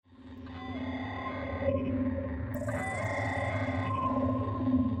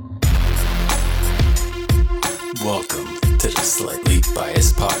Welcome to the Slightly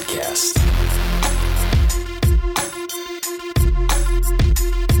Biased Podcast.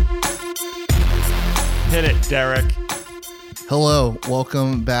 Hit it, Derek. Hello,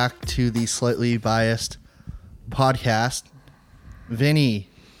 welcome back to the Slightly Biased Podcast. Vinny,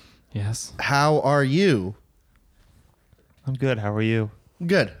 Yes. how are you? I'm good. How are you?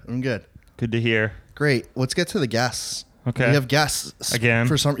 Good, I'm good. Good to hear. Great. Let's get to the guests. Okay. We have guests Again?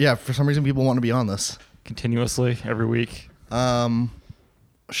 For some reason people want to be on this. Continuously, every week.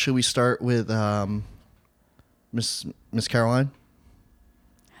 Should we start with Miss Caroline?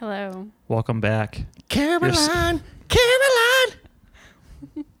 Hello. Welcome back. Caroline.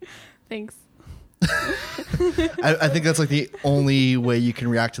 Thanks. I think that's like the only way you can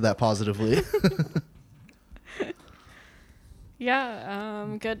react to that positively. Yeah,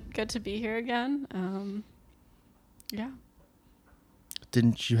 good to be here again. Yeah.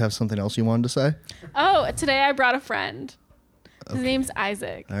 Didn't you have something else you wanted to say? Oh, today I brought a friend. His name's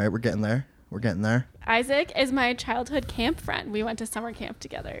Isaac. All right, we're getting there. Isaac is my childhood camp friend. We went to summer camp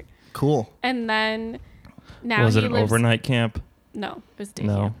together. Cool. And then now Was he it an lives... overnight camp? No, it was day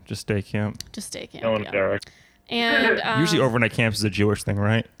No, camp. just day camp. Just day camp. Ellen yeah. Derek. And Usually overnight camps is a Jewish thing,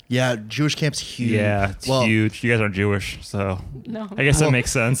 right? Yeah, Jewish camp's huge. Yeah, it's huge. You guys aren't Jewish, so No. I guess Well, that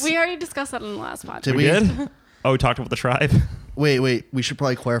makes sense. We already discussed that in the last podcast. Did We did? Oh, we talked about the tribe? Wait. We should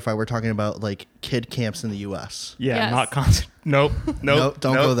probably clarify. We're talking about like kid camps in the U.S. Yeah, Yes. not Nope. Nope,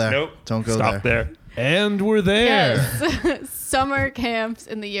 don't go there. Nope. Don't go Stop there. And we're there. Yes. Summer camps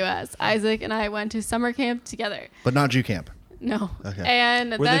in the U.S. Isaac and I went to summer camp together. But not Jew camp. No. Okay.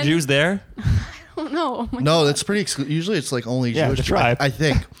 And Were then, the Jews there? I don't know. Oh my No, that's pretty usually it's like only Yeah, Jewish the people. tribe. I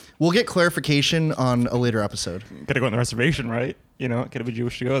think. We'll get clarification on a later episode. Gotta go on the reservation, right? You know, gotta be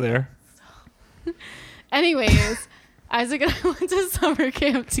Jewish to go there. Anyways, Isaac and I went to summer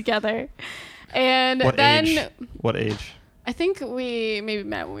camp together. And What then age? What age? I think we maybe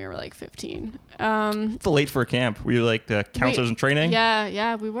met when we were like 15. It's late for a camp. Were you like the counselors in training?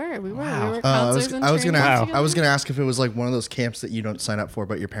 Yeah, we were. We were Wow. counselors in I was gonna training ask, together. I was gonna ask if it was like one of those camps that you don't sign up for,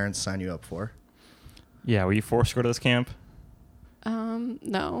 but your parents sign you up for. Yeah, were you forced to go to this camp?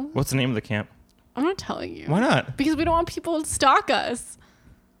 No. What's the name of the camp? I'm not telling you. Why not? Because we don't want people to stalk us.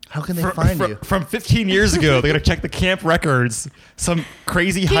 How can they find you? From 15 years ago, they gotta check the camp records. Some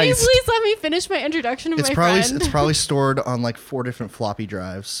crazy Can you heist. please let me finish my introduction of It's my probably friend? it's probably stored on like 4 different floppy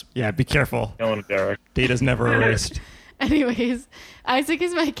drives. Yeah, be careful. Ellen Derek. Data's never erased. Anyways, Isaac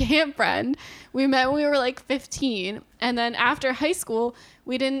is my camp friend. We met when we were like 15. And then after high school,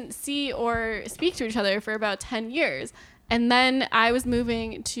 we didn't see or speak to each other for about 10 years. And then I was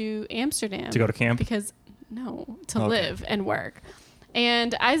moving to Amsterdam. To go to camp? Because, no, to Okay. live and work.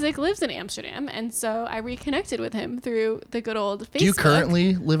 And Isaac lives in Amsterdam. And so I reconnected with him through the good old Facebook. Do you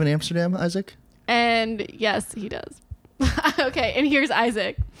currently live in Amsterdam, Isaac? And yes, he does. Okay, and here's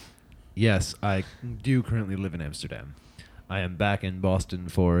Isaac. Yes, I do currently live in Amsterdam. I am back in Boston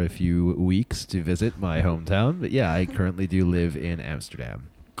for a few weeks to visit my hometown. But yeah, I currently do live in Amsterdam.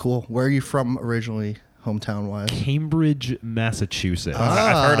 Cool. Where are you from originally, hometown wise? Cambridge, Massachusetts.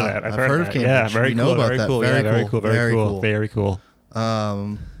 I've heard of that. I've heard of that. Cambridge. Yeah, very We cool. know about very that. cool. Very Yeah, very cool. cool. Very Very cool. cool. Very cool.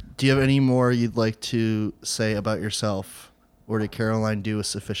 Do you have any more you'd like to say about yourself, or did Caroline do a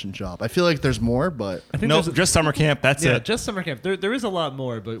sufficient job? I feel like there's more, but I think No, there's a- just summer camp. That's yeah, it. just summer camp. There is a lot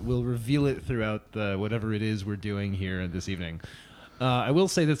more, but we'll reveal it throughout whatever it is we're doing here this evening. I will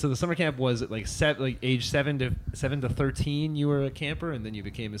say that so the summer camp was like age 7 to 13. You were a camper, and then you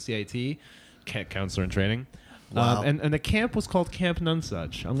became a CIT counselor in training. Wow. And the camp was called Camp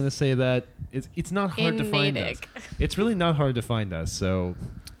Nunsuch. I'm going to say that it's not hard to find us. Natick. It's really not hard to find us. So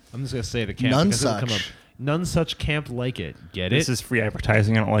I'm just going to say the camp. because it'll come up. Nunsuch. Nunsuch camp like it. Get This it? is free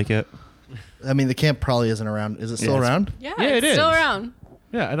advertising. I don't like it. I mean the camp probably isn't around. Is it still Yeah, it's- around? Yeah, Yeah, it's it still is. around.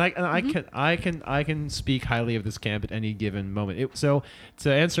 Yeah, and I can speak highly of this camp at any given moment. So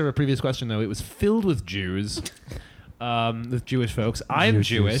to answer a previous question though, it was filled with Jews, with Jewish folks. I'm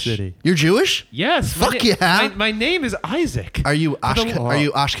Jewish. City. You're Jewish? Yes. Fuck yeah. My name is Isaac. Are you For the- Are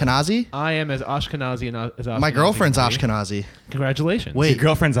you Ashkenazi? I am as Ashkenazi and as Ashkenazi. My girlfriend's can be. Ashkenazi. Congratulations. Wait. Your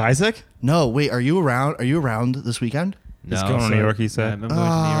girlfriend's Isaac? No, wait. Are you around this weekend? no, He's going to New York, he said. I'm going to New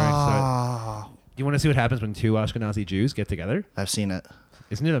York. So Oh, do you want to see what happens when two Ashkenazi Jews get together? I've seen it.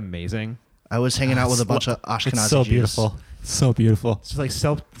 Isn't it amazing? I was hanging out with a bunch of Ashkenazi It's so Jews. beautiful. So beautiful. It's just like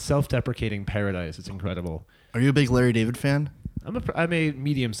self-deprecating paradise. It's incredible. Are you a big Larry David fan? I'm a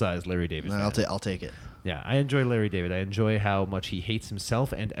medium-sized Larry David No, fan. I'll take it. Yeah, I enjoy Larry David. I enjoy how much he hates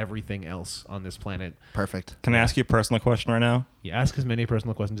himself and everything else on this planet. Perfect. Can I ask you a personal question right now? You ask as many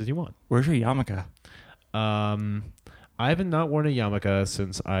personal questions as you want. Where's your yarmulke? I haven't not worn a yarmulke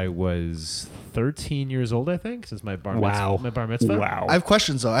since I was 13 years old. I think since my bar Wow. mitzvah. My bar mitzvah. Wow. I have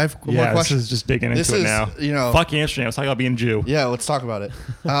questions though. I have more yeah, this questions. is just digging This into it is, now. you know- Fuck Amsterdam. Let's talk about being Jew. Yeah, let's talk about it.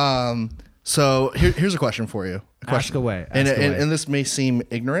 So here's a question for you. A question. Ask away. And, Ask away. and this may seem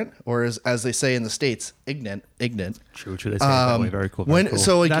ignorant, or as they say in the States, ignorant. True. They say it that way. Very cool. Very cool.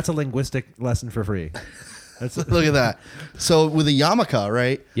 So like, That's a linguistic lesson for free. That's look at that. So with a yarmulke,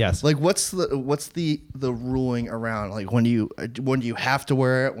 right? Yes. Like, what's the ruling around? Like, when do you have to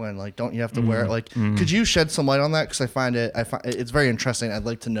wear it? When like don't you have to wear it? Like, could you shed some light on that? Because I find it's very interesting. I'd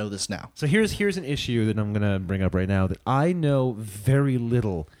like to know this now. So here's an issue that I'm gonna bring up right now that I know very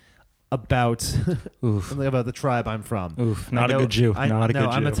little about about the tribe I'm from. Oof, not I a know- good Jew. Not a good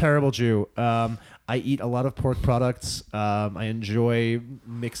I'm a Jew. terrible Jew. I eat a lot of pork products. I enjoy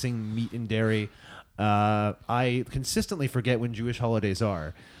mixing meat and dairy. I consistently forget when Jewish holidays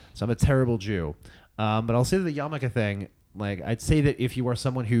are, so I'm a terrible Jew. But I'll say that the yarmulke thing. Like, I'd say that if you are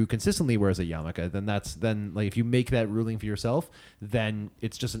someone who consistently wears a yarmulke, then if you make that ruling for yourself, then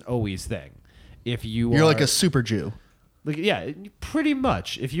it's just an always thing. If You're like a super Jew. like, yeah, pretty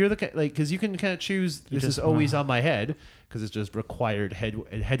much. If you're because you can kind of choose. This is always on my head because it's just required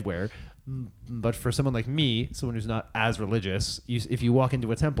headwear. But for someone like me, someone who's not as religious, if you walk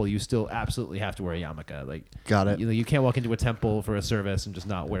into a temple, you still absolutely have to wear a yarmulke. Like, Got it. You can't walk into a temple for a service and just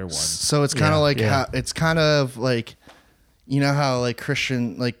not wear one. So it's kind of like how it's kind of like, you know how like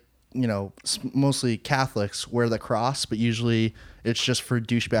Christian, like, you know, mostly Catholics wear the cross, but usually it's just for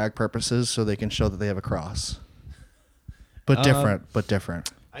douchebag purposes so they can show that they have a cross. But different.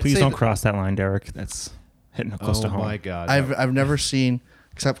 I'd Please say don't that- cross that line, Derek. That's hitting close to Oh home. my God! I've never seen,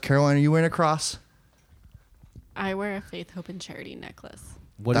 except Caroline, are you wearing a cross? I wear a faith, hope, and charity necklace.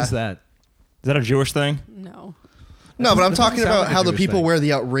 What is that? Is that a Jewish thing? No. No, but I'm that doesn't talking sound about like a how the Jewish people thing. wear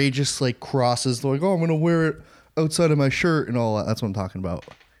the outrageous like crosses. They're like, oh, I'm gonna wear it outside of my shirt and all that. That's what I'm talking about.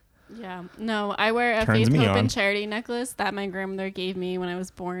 Yeah. No, I wear a Turns faith, me hope, on. and charity necklace that my grandmother gave me when I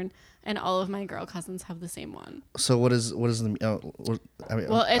was born, and all of my girl cousins have the same one. So what is the? I mean,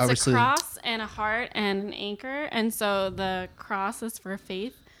 Well, it's a obviously- cross and a heart and an anchor, and so the cross is for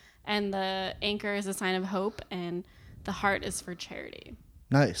faith, and the anchor is a sign of hope, and the heart is for charity.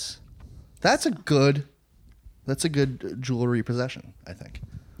 Nice. That's a good jewelry possession, I think.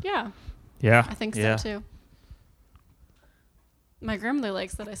 Yeah, Yeah. I think yeah. so too. My grandmother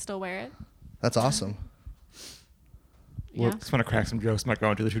likes that I still wear it. That's awesome. Yeah. Just want to crack some jokes. Might go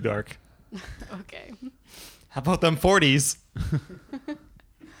into the too dark. Okay. How about them 40s?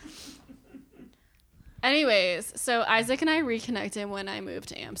 Anyways, so Isaac and I reconnected when I moved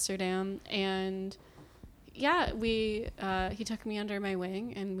to Amsterdam, and yeah, he took me under my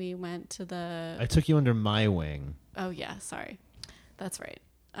wing, and we went to the. I took you under my wing. Oh yeah, sorry, that's right.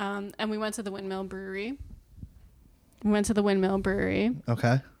 And we went to the Windmill Brewery.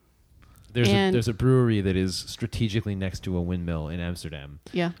 Okay. There's a brewery that is strategically next to a windmill in Amsterdam.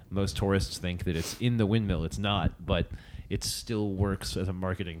 Yeah. Most tourists think that it's in the windmill. It's not, but it still works as a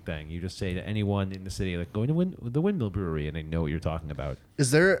marketing thing. You just say to anyone in the city, like, going to the Windmill Brewery, and they know what you're talking about.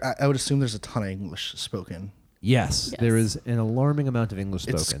 Is there? I would assume there's a ton of English spoken. Yes, there is an alarming amount of English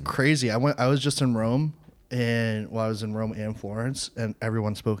It's spoken. crazy. I was just in Rome, and I was in Rome and Florence, and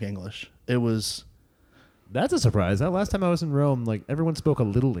everyone spoke English. It was. That's a surprise. That last time I was in Rome, like, everyone spoke a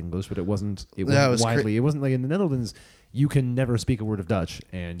little English, but it wasn't Yeah, it was widely. It wasn't like in the Netherlands. You can never speak a word of Dutch,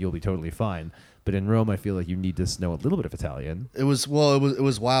 and you'll be totally fine. But in Rome, I feel like you need to know a little bit of Italian. It was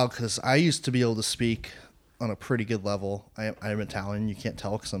wild because I used to be able to speak on a pretty good level. I'm Italian. You can't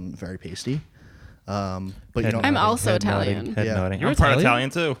tell because I'm very pasty. But you Head know, I'm nodding, also head nodding, Italian. head Yeah. nodding. You're I'm part Italian?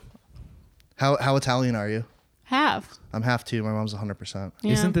 Italian too. how Italian are you? Half. I'm half too. My mom's 100%.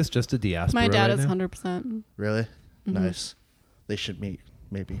 Yeah. Isn't this just a diaspora? My dad right is now? 100%. Really? Nice. They should meet.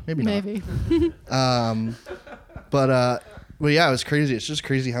 Maybe not. Maybe. But yeah, it was crazy. It's just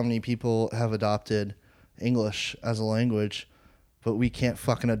crazy how many people have adopted English as a language, but we can't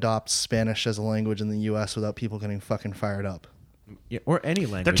fucking adopt Spanish as a language in the U.S. without people getting fucking fired up. Yeah, or any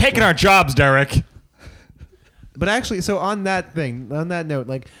language. They're taking our jobs, Derek. But actually, so on that note,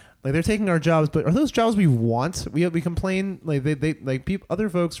 like they're taking our jobs, but are those jobs we want? We complain, like they like other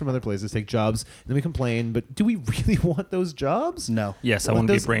folks from other places take jobs, and then we complain. But do we really want those jobs? No. Yes, I What want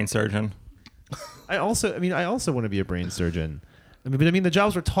to be a does- brain surgeon. I also want to be a brain surgeon. But the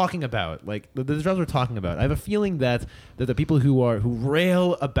jobs we're talking about, like the jobs we're talking about, I have a feeling that the people who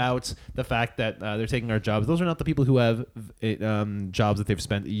rail about the fact that they're taking our jobs, those are not the people who have jobs that they've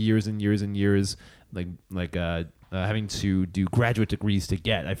spent years and years and years having to do graduate degrees to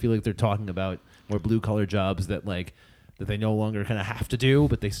get. I feel like they're talking about more blue collar jobs that they no longer kind of have to do,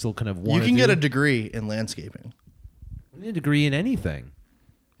 but they still kind of want. You can get a degree in landscaping. need a degree in anything.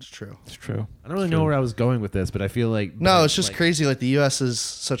 It's true. It's true. I don't really know where I was going with this, but I feel like No, it's just crazy. Like the U.S. is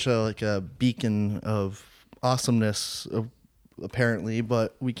such a beacon of awesomeness, apparently,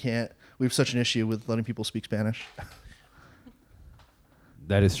 but we can't. We have such an issue with letting people speak Spanish.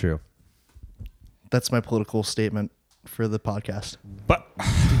 That is true. That's my political statement for the podcast. But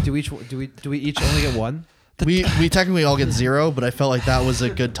Do we each only get one? We technically all get 0, but I felt like that was a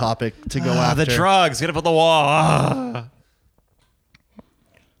good topic to go after. the drugs, get up on the wall.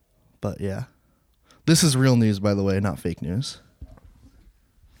 But yeah, this is real news, by the way, not fake news.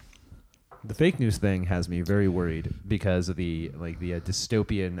 The fake news thing has me very worried because of the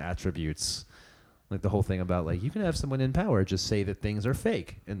dystopian attributes, like the whole thing about like you can have someone in power just say that things are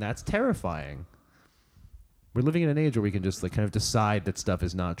fake, and that's terrifying. We're living in an age where we can just like kind of decide that stuff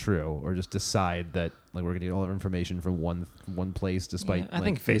is not true, or just decide that like we're going to get all our information from one place, despite. I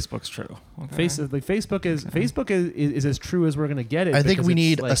think Facebook's true. Okay. Facebook is as true as we're going to get it. I think because we it's,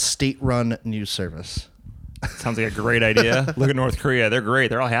 need like, a state-run news service. Sounds like a great idea. Look at North Korea. They're great.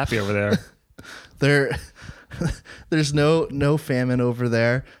 They're all happy over there. There's no famine over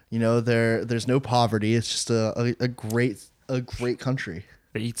there. You know, there's no poverty. It's just a great country.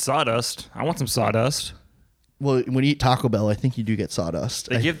 They eat sawdust. I want some sawdust. Well, when you eat Taco Bell, I think you do get sawdust.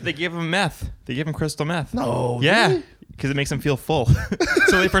 They give them meth. They give them crystal meth. No, Yeah, really? because it makes them feel full.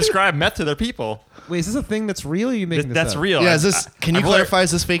 So they prescribe meth to their people. Wait, is this a thing that's real? Or are you making this That's up? real. Yeah, is this? Can you I've learned- clarify?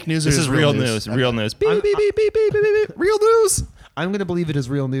 Is this fake news? Or This is real news. Real news. Beep, beep, beep, beep, beep, beep, beep, beep. Real news. I'm going to believe it is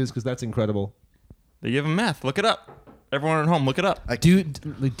real news because that's incredible. They give them meth. Look it up. Everyone at home, look it up. Do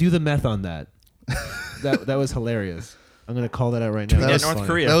the meth on that. that was hilarious. I'm going to call that out right now. That Yeah, was North funny.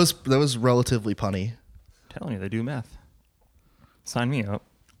 Korea. That was relatively punny. I'm telling you, they do meth. Sign me up.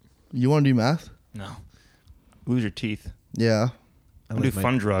 You want to do math? No. Lose your teeth. Yeah. I like do my-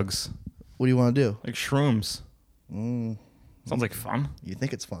 fun drugs. What do you want to do? Like shrooms. Mm, Sounds like fun. you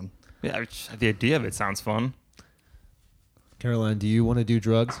think it's fun? Yeah, the idea of it sounds fun. Caroline, do you want to do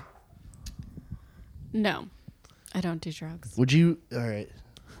drugs? No, I don't do drugs. Would you? All right.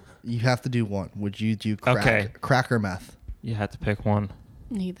 You have to do one. Would you do crack or meth? You have to pick one.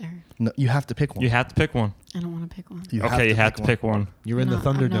 Neither. No, you have to pick one. You have to pick one. I don't want to pick one. You You have to pick one. You're in the No,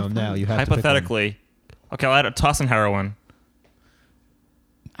 I'm not Thunderdome now. fun. You have to pick one. Hypothetically. Okay, I'll toss in heroin.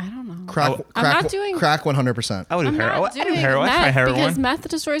 I don't know. Crack. Oh. I'm crack. not doing- Crack 100%. I would do I'm heroin. not I do doing heroin. I try meth because heroin. meth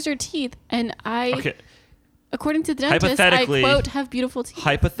destroys your teeth, and Okay. according to the dentist, I Hypothetically- quote have beautiful teeth.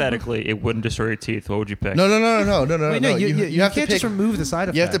 Hypothetically, it wouldn't destroy your teeth. What would you pick? No. Wait, no, you have can't to just pick. remove the side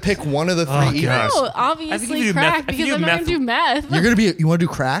effects. You have to pick one of the three. Oh, evils. gosh. No, I think obviously you do crack meth- I think you because do I'm not gonna meth- do meth. You're gonna be. You want to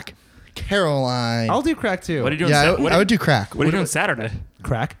do crack? Caroline. I'll do crack too. What are you doing? yeah, what I would do crack. What are you doing Saturday?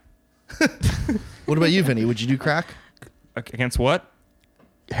 crack? What about you, Vinny? Would you do crack? Against what?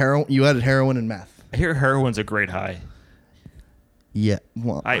 Heroin. You added heroin and meth. I hear heroin's a great high. Yeah.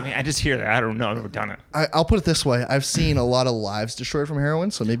 Well, I mean, I just hear that. I don't know. I've never done it. I'll put it this way. I've seen a lot of lives destroyed from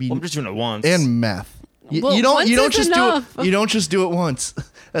heroin, so maybe I'm just doing it once. and meth. Well, You don't once is just enough. do it. You don't just do it once.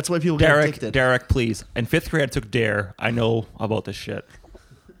 That's why people get addicted. Derek, please. In 5th grade, I took Dare. I know about this shit.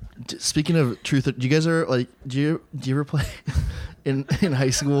 Speaking of truth, do you guys are like? Do you ever play in high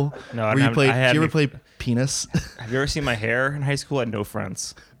school? No, I where you haven't- played. I Do you haven't ever even- play penis? Have you ever seen my hair in high school? I had no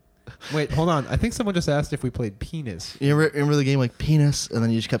friends. Wait, hold on. I think someone just asked if we played penis. You ever remember the game like penis, and then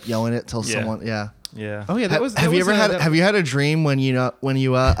you just kept yelling it till Yeah. someone? Yeah. Yeah. Oh yeah, that was. Have you ever had? Have you had a dream when you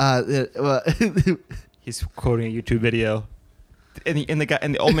He's quoting a YouTube video. And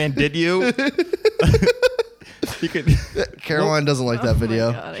the old man did you? You could. Caroline doesn't like that Oh my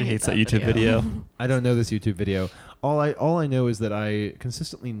video. God, I She hate hates that YouTube video. I don't know this YouTube video. All I know is that I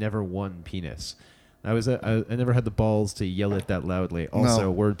consistently never won penis. I never had the balls to yell it that loudly.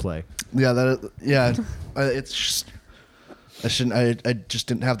 Also, wordplay. Yeah, it's just I shouldn't. I just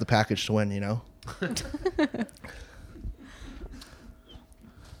didn't have the package to win. You know.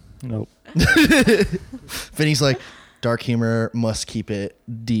 Nope. Vinny's like, dark humor must keep it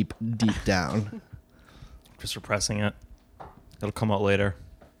deep down. Just repressing it. It'll come out later.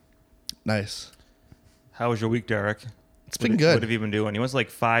 Nice. How was your week, Derek? It's been What good. have you been doing? You went to like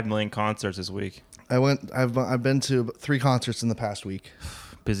 5 million concerts this week. I've been to 3 concerts in the past week.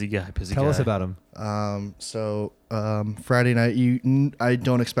 Busy guy. Tell us about him. Friday night, I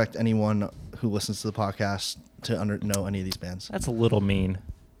don't expect anyone who listens to the podcast to know any of these bands. That's a little mean.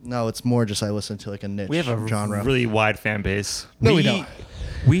 No, it's more just I listen to like a niche We have a genre. really wide fan base. No, we don't.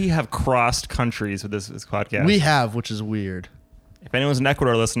 We have crossed countries with this podcast. We have, which is weird. If anyone's in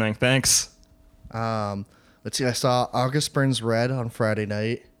Ecuador listening, thanks. Let's see. I saw August Burns Red on Friday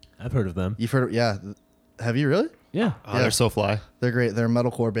night. I've heard of them. You've heard? Have you really? Yeah. Oh, Yeah. they're so fly. They're great. They're a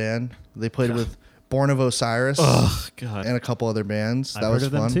metalcore band. They played with Born of Osiris, Oh God. and a couple other bands. I've That heard was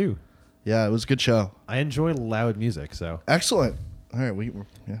of them fun. too. Yeah, it was a good show. I enjoy loud music, so Excellent. All right,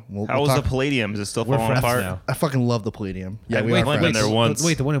 we'll How was talk. the Palladium? Is it still we're falling friends apart? now. I fucking love the Palladium. Yeah, I've we are only been friends. there once.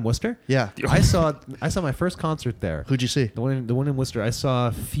 Wait, the one in Worcester? Yeah. I saw my first concert there. Who'd you see? The one in Worcester. I saw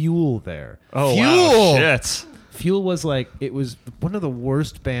Fuel there. Oh Fuel! wow! Shit. Fuel was it was one of the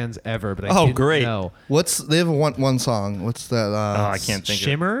worst bands ever, but I Oh, didn't great. know. They have one song. What's that? Oh, I can't think.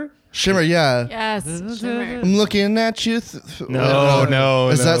 Shimmer? Shimmer. Yeah. Yes. Shimmer. I'm looking at you. No,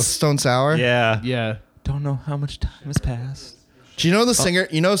 Is no. that Stone Sour? Yeah. Yeah. Don't know how much time has passed. Do you know the singer?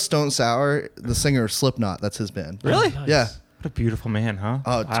 You know Stone Sour, the singer of Slipknot. That's his band. Really? Nice. Yeah. What a beautiful man, huh?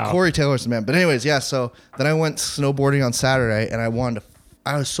 Oh, Wow. Corey Taylor's the man. But anyways, yeah. So then I went snowboarding on Saturday, and I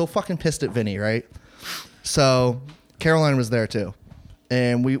was so fucking pissed at Vinny, right? So Caroline was there too,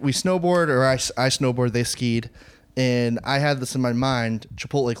 and we snowboard, or I snowboard. They skied, and I had this in my mind.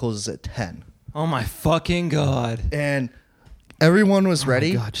 Chipotle closes at 10, Oh my fucking God. and everyone was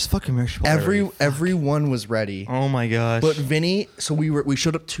ready. Oh my God, just fucking Chipotle. Everyone was ready. Oh my gosh. But Vinny, so we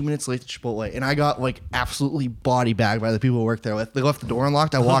showed up 2 minutes late to Chipotle, and I got like absolutely body bagged by the people who worked there. They left the door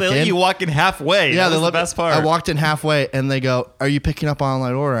unlocked. I walked they let in. you walk in halfway. Yeah, that they was let the best part. I walked in halfway, and they go, "Are you picking up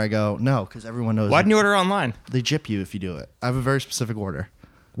online order?" I go, "No," because everyone knows. Why didn't you order online? They jip you if you do it. I have a very specific order,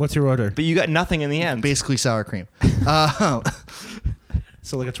 What's your order? But you got nothing in the end. basically sour cream.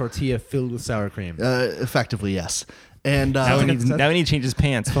 So like a tortilla filled with sour cream. Effectively, yes. And Now we, Sounds need, like- now we need to change his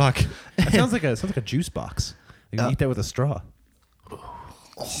pants. Fuck. That sounds like a juice box. You can eat that with a straw.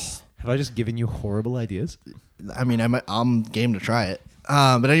 Have I just given you horrible ideas? I mean, I'm game to try it.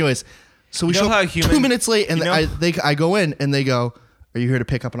 But anyways, so we You know show how up human- 2 minutes late, and you know- I go in, and they go, "Are you here to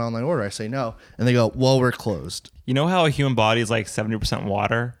pick up an online order?" I say no, and they go, "Well, we're closed." You know how a human body is like 70%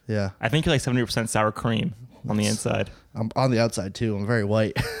 water? Yeah. I think you're like 70% sour cream on the inside. I'm on the outside too. I'm very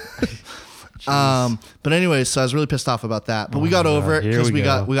white. But anyways, so I was really pissed off about that. But we got over it here because we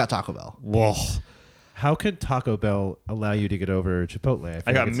go. we got Taco Bell. Whoa. How could Taco Bell allow you to get over Chipotle? I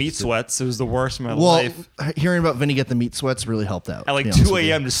feel got like it's meat just a- sweats. It was the worst of my Well, life. hearing about Vinny get the meat sweats really helped out. At like to be honest 2 with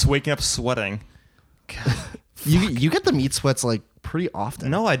you. a.m. just waking up sweating. You get the meat sweats like pretty often.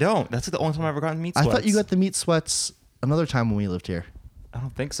 No, I don't. That's the only time I've ever gotten meat I sweats. thought you got the meat sweats another time when we lived here. I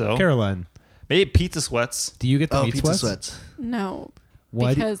don't think so. Caroline, Maybe pizza sweats. do you get the Oh, meat pizza sweats? sweats. No.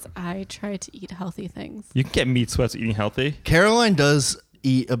 Why do- Because I try to eat healthy things. You can get meat sweats eating healthy. Caroline does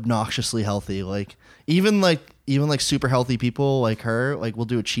eat obnoxiously healthy. Like even super healthy people like her, like we'll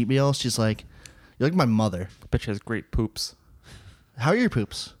do a cheat meal. She's like, "You're like my mother." Bitch has great poops. How are your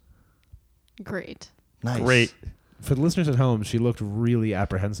poops? Great. Nice. Great. For the listeners at home, she looked really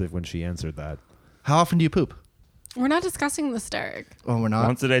apprehensive when she answered that. How often do you poop? We're not discussing this, Derek. Oh, we're not.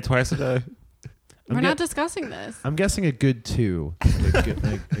 Once a day, twice a day. We're get- not discussing this. I'm guessing a good 2.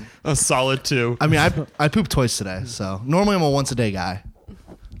 Like, A solid 2. I mean, I pooped twice today, so normally I'm a once a day guy.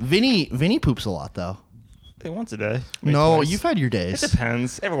 Vinny poops a lot though. Hey, once a day. Maybe No, twice. you've had your It days.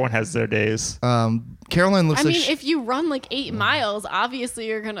 depends. Everyone has their days. Caroline looks I like mean, if you run like 8 miles, obviously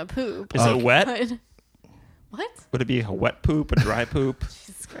you're gonna poop. Is it wet? But what? Would it be a wet poop, a dry poop?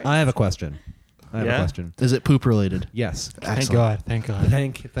 Jesus Christ. I have a question. Yeah? is it poop related? Yes. Excellent. God. Thank God.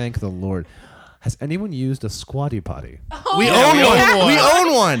 Thank the Lord. Has anyone used a squatty potty? We yeah, own we one. own one. We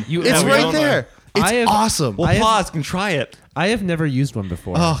own one. You- it's yeah, we right own there. It's I have- awesome. Well, I have- pause and try it. I have never used one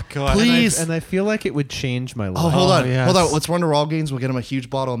before. Oh, God. Please. And I feel like it would change my life. Oh, hold on, yes. hold on. Let's run to Raw Games. We'll get him a huge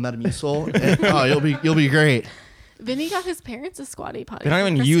bottle of Metamucil. And, oh, you'll be great. Vinny got his parents a squatty potty. They don't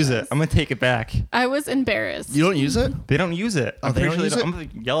for even use it. Christmas. I'm going to take it back. I was embarrassed. You don't use it? They don't use it. I'm they pretty don't sure use I'm going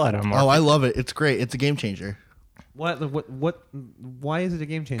to yell at them. Oh, I love it. It's great. It's a game changer. What? Why is it a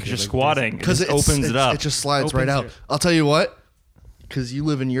game changer? Because you're Like, squatting. Because it just opens it up. It just slides Opens right out. your- I'll tell you what. Because you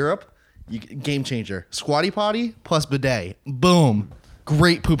live in Europe, game changer. Squatty potty plus bidet. Boom.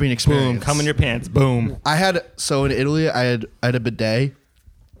 Great pooping experience. Boom. Come in your pants. Boom. In Italy, I had a bidet.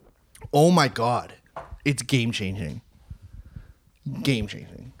 Oh my god, it's game changing. Game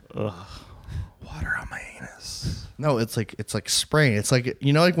changing. Water on my anus. No, it's like spraying. It's like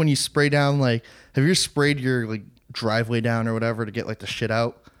like when you spray down like have you sprayed your like driveway down or whatever to get like the shit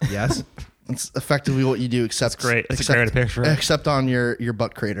out? Yes. It's effectively what you do, except That's great. It's a except, great picture. Except on your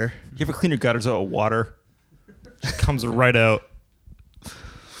butt crater. You ever clean your gutters out with water? Just comes right out.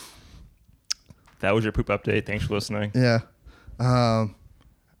 That was your poop update. Thanks for listening. Yeah. All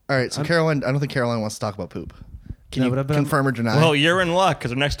right. So Caroline, I don't think Caroline wants to talk about poop. Can No, you but I'm- confirm or deny? Well, you're in luck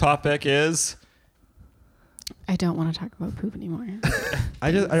because our next topic is I don't want to talk about poop anymore. I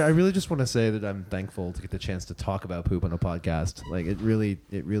really just want to say that I'm thankful to get the chance to talk about poop on a podcast. Like it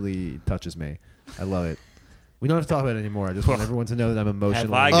really touches me. I love it. We don't have to talk about it anymore. I just want everyone to know that I'm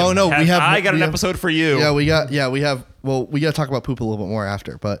emotional. Oh, no, we have- I got we an have- episode for you. Yeah, we got to talk about poop a little bit more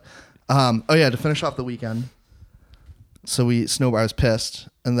after. But to finish off the weekend. So I was pissed.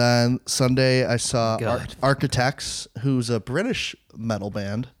 And then Sunday I saw God. Architects, who's a British metal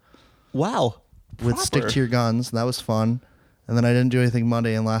band Wow. with Stick to Your Guns. And that was fun. And then I didn't do anything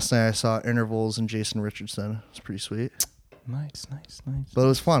Monday. And last night I saw Intervals and Jason Richardson. It was pretty sweet. Nice. But it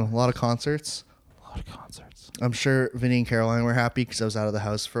was fun. A lot of concerts. A lot of concerts. I'm sure Vinny and Caroline were happy because I was out of the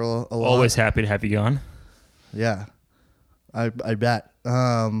house for a lot. Always happy to have you gone. Yeah. I bet.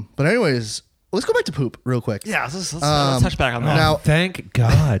 But anyways, let's go back to poop real quick. Yeah, let's touch back on that. Now, Thank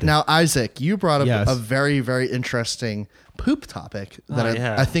God. Now, Isaac, you brought up Yes. a very, very interesting poop topic that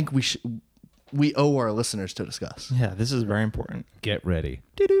yeah. I think we owe our listeners to discuss. Yeah, this is very important. Get ready.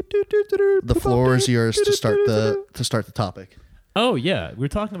 The floor is yours to start the topic. Oh yeah, we were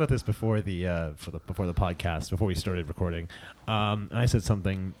talking about this before the podcast, before we started recording. And I said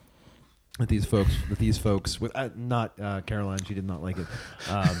something with these folks, with not Caroline. She did not like it.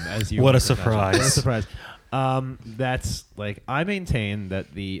 As you What a might imagine. surprise. What a surprise! That's like, I maintain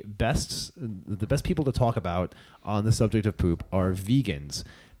that the best people to talk about on the subject of poop are vegans,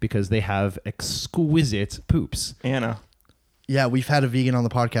 because they have exquisite poops. Anna. Yeah, we've had a vegan on the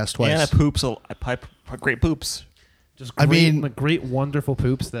podcast twice. Anna poops great poops. Just I great, mean- like, great, wonderful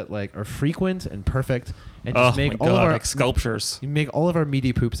poops that like are frequent and perfect, and Oh just my make all god, of our like sculptures. You make all of our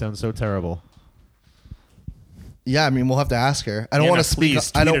meaty poop sound so terrible. Yeah, I mean, we'll have to ask her. I don't Anna, want to speak.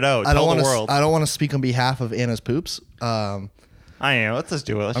 please I tweet don't. it out. I don't Tell want the to. world. I don't want to speak on behalf of Anna's poops. I am. Let's just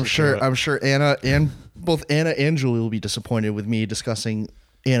do it. I'm sure Anna and both Anna and Julie will be disappointed with me discussing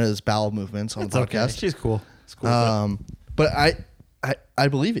Anna's bowel movements on the podcast. She's cool. It's cool. But I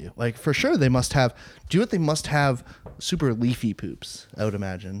believe you. Like, for sure, they must have. They must have super leafy poops, I would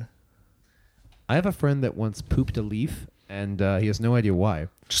imagine. I have a friend that once pooped a leaf, and he has no idea why.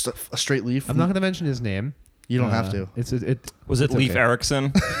 Just a straight leaf. I'm not going to mention his name. You don't have to. Was it it's Leif okay.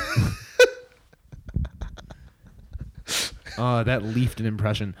 Erikson? That leafed an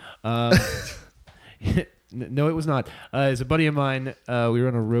impression. No, it was not. It's a buddy of mine. We were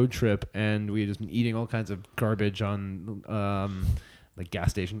on a road trip, and we had just been eating all kinds of garbage on like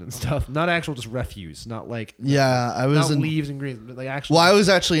gas stations and stuff. Not actual, just refuse. Not like Yeah, I was not in. leaves and greens, but like actual. Well, I was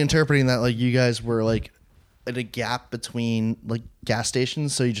actually interpreting that like you guys were like at a gap between like gas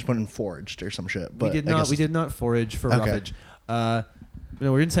stations, so you just went and foraged or some shit. But we did I not. guess- We did not forage for Okay. roughage.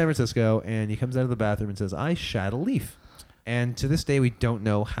 We're in San Francisco, and he comes out of the bathroom and says, "I shat a leaf." And to this day, we don't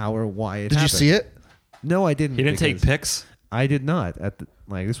know how or why it Did happened. you see it? No, I didn't. He didn't take because pics? I did not.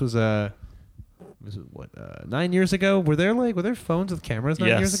 This was 9 years ago. Were there phones with cameras 9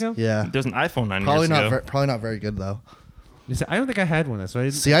 years Yes. ago? Yeah. There's an iPhone 9 Probably years not. ago. Probably not very good though. You see, I don't think I had one. So I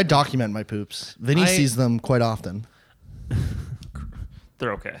didn't. See, I document my poops. Vinny I- sees them quite often.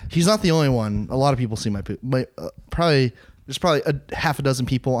 They're okay. He's not the only one. A lot of people see my poop. There's probably a half a dozen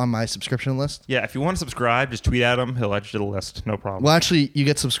people on my subscription list. Yeah, if you want to subscribe, just tweet at him. He'll add you to the list. No problem. Well, actually, you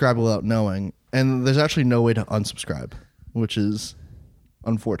get subscribed without knowing, and there's actually no way to unsubscribe, which is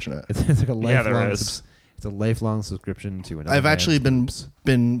unfortunate. It's like a lifelong. Yeah, there is. It's a lifelong subscription to another. I've actually man's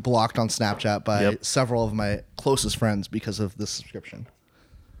been poops. blocked on Snapchat by Yep. several of my closest friends because of this subscription.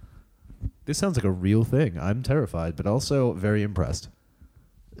 This sounds like a real thing. I'm terrified, but also very impressed.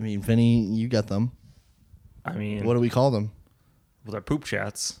 I mean, Vinny, you get them. I mean, What do we call them? with our poop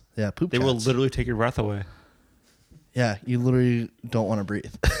chats, Yeah, poop they will chats. literally take your breath away. Yeah, you literally don't want to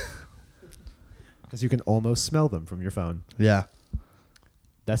breathe. Because you can almost smell them from your phone. Yeah.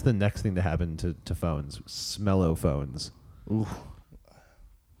 That's the next thing to happen to phones. Smello phones. Ooh.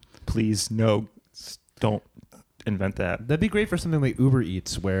 Please, no, don't invent that. That'd be great for something like Uber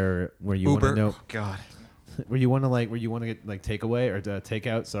Eats, where you want to know, God. where you want to get like takeaway or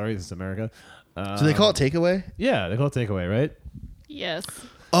takeout. Sorry, this is America. Do they call it takeaway? Yeah, they call it takeaway, right? Yes.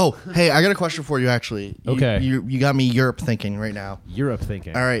 Oh, hey, I got a question for you. Actually, Okay. You got me Europe thinking right now. Europe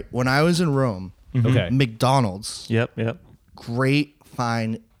thinking. All right, when I was in Rome, Okay. McDonald's, Yep. great,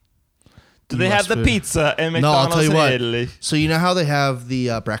 fine. Do they US have the food. pizza in No, I'll McDonald's tell you in what. Italy? So you know how they have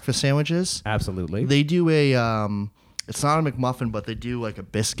the breakfast sandwiches? Absolutely. They do a it's not a McMuffin, but they do like a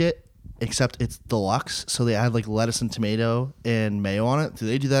biscuit, except it's deluxe. So they add like lettuce and tomato and mayo on it. Do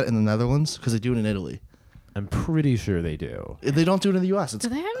they do that in the Netherlands? Because they do it in Italy. I'm pretty sure they do. They don't do it in the U.S. It's Do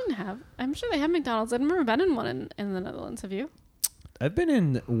they even have? I'm sure they have McDonald's. I've never been in one in the Netherlands. Have you? I've been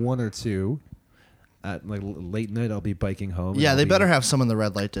in one or two. At like late night, I'll be biking home. and yeah, I'll they be- better have some in the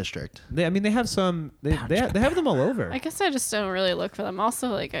red light district. They have some. They have them all over. I guess I just don't really look for them. Also,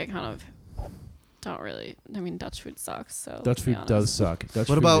 like I kind of don't really. I mean, Dutch food sucks. So Dutch let's be food does honest. suck. Dutch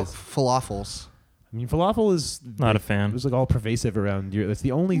What food about is- falafels? I mean, falafel is Not a fan. It was like all pervasive around Europe. That's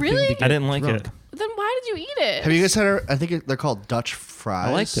the only Really? thing. To I get didn't like drunk. it. Then why did you eat it? Have you guys had? I think they're called Dutch fries.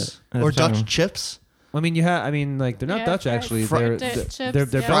 I liked it. Or That's fine. Dutch chips. I mean, like they're not Yeah, Dutch fries. actually. Fri- Chips, They're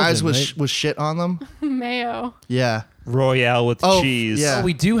yeah. Fries Belgian, with right? with shit on them. Mayo. Yeah. Royale with Oh, cheese. yeah. Oh,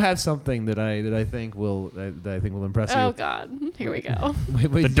 we do have something that I think will impress Oh you. God, here we go. Wait,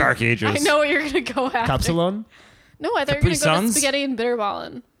 The Dark Ages. I know what you're gonna go after. Capsalon? No, I thought you were Capri gonna go to Suns? spaghetti and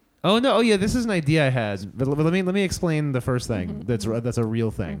bitterballen. Oh no! Oh yeah, this is an idea I had. But let me explain the first thing. That's a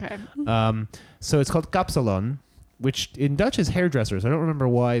real thing. Okay. So it's called kapsalon, which in Dutch is hairdressers. I don't remember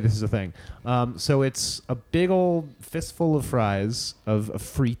why this is a thing. So it's a big old fistful of fries of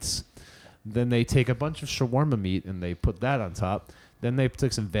frites. Then they take a bunch of shawarma meat and they put that on top. Then they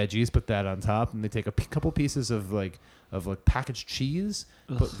take some veggies, put that on top, and they take a couple pieces of packaged cheese,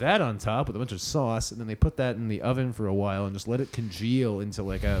 put that on top with a bunch of sauce, and then they put that in the oven for a while and just let it congeal into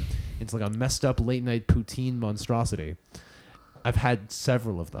like a messed up late night poutine monstrosity. I've had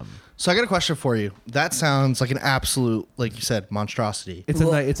several of them. So I got a question for you. That sounds like an absolute, like you said, monstrosity. It's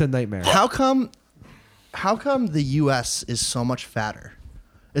a nightmare. How come the U.S. is so much fatter?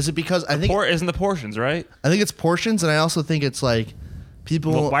 Is it because I think Isn't the portions, right? it's portions, and I also think it's like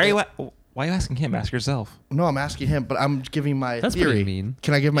people. Well, why are you asking him? Ask yourself. No, I'm asking him, but I'm giving my That's theory. pretty mean.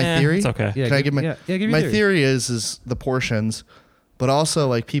 Can I give my theory? It's okay. Yeah, Can I give- give my yeah, give your my theory. theory is the portions, but also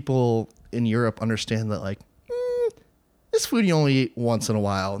like people in Europe understand that like this food you only eat once in a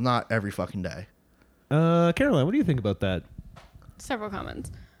while, not every fucking day. Caroline, what do you think about that? Several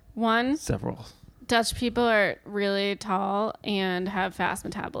comments. One, Several. Dutch people are really tall and have fast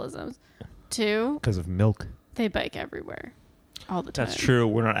metabolisms. Two, Because of milk. they bike everywhere, all the time. That's true.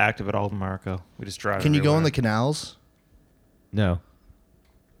 We're not active at all in America. We just drive. Can you go in the everywhere. canals? No.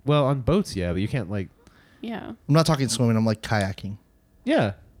 Well, on boats, yeah, but you can't like. Yeah. I'm not talking swimming. I'm like kayaking.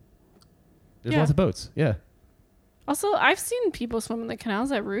 Yeah. There's Yeah. lots of boats. Yeah. Also, I've seen people swim in the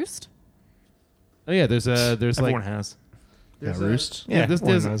canals at Roost. Oh yeah. There's Everyone like has. Yeah, there's roost. Yeah, there's-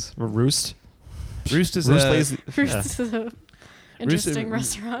 everyone there's- has. Roost. Roost is Roost a lays. Roost is a interesting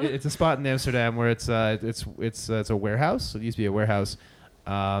Roost- restaurant. It's a spot in Amsterdam where it's a warehouse. It used to be a warehouse,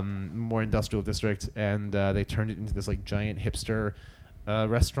 more industrial district, and they turned it into this like giant hipster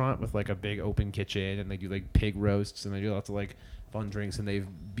restaurant with like a big open kitchen, and they do like pig roasts, and they do lots of like fun drinks, and they've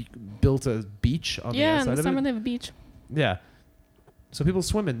built a beach on the yeah, in outside the of summer it. they have a beach. Yeah. So people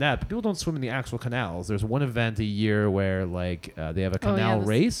swim in that, but people don't swim in the actual canals. There's one event a year where like they have a Oh, yeah, canal this-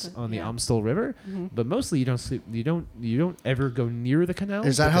 race the- on the yeah. Amstel River, Mhm. but mostly you don't ever go near the canal.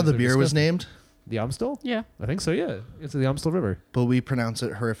 Is that how because the they're beer was disgusting. named? The Amstel? Yeah. I think so. Yeah, it's the Amstel River. But we pronounce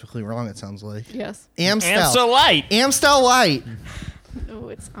it horrifically wrong. It sounds like Yes. Amstel. Amstel Light. Amstel Light. Oh,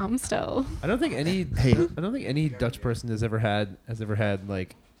 it's Amstel. I don't think any. Hey. I don't think any Dutch person has ever had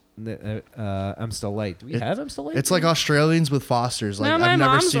like Amstel Light. Do we have Amstel Light? It's like Australians with Fosters. Like No, my I've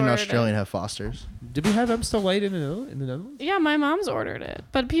never mom's seen an ordered Australian it. have Fosters. Did we have Amstel Light in the Netherlands? Yeah, my mom's ordered it.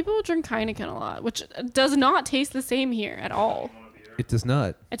 But people drink Heineken a lot, which does not taste the same here at all. It does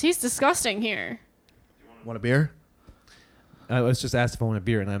not. It tastes disgusting here. Want a beer? I was just asked if I want a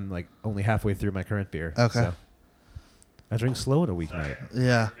beer, and I'm like only halfway through my current beer. Okay. So. I drink slow on a weeknight.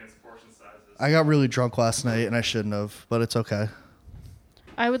 Yeah. I got really drunk last night and I shouldn't have, but it's okay.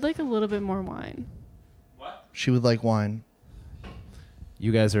 I would like a little bit more wine. She would like wine.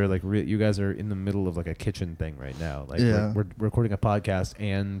 You guys are like you guys are in the middle of like a kitchen thing right now. Like Yeah. we're recording a podcast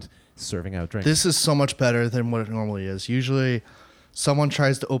and serving out drinks. This is so much better than what it normally is. Usually someone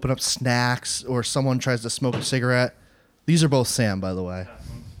tries to open up snacks or someone tries to smoke a cigarette. These are both Sam, by the way.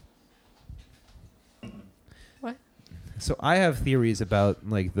 What? So I have theories about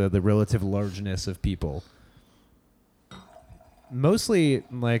like the relative largeness of people. Mostly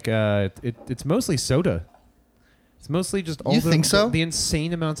like it's mostly soda. It's mostly just all You think so? the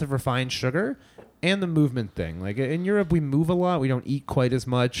insane amounts of refined sugar and the movement thing. Like in Europe we move a lot, we don't eat quite as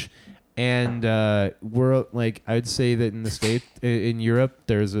much. And we're like I'd say that in the States in Europe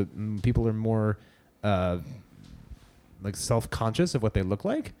there's people are more like self-conscious of what they look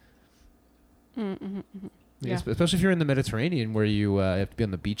like. Yeah. Especially if you're in the Mediterranean where you have to be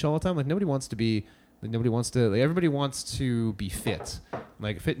on the beach all the time. Like nobody wants to be. Like nobody wants to. Like everybody wants to be fit.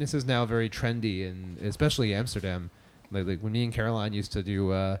 Like fitness is now very trendy, and especially Amsterdam. Like when me and Caroline used to do.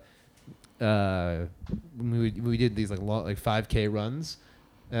 We did these like 5K runs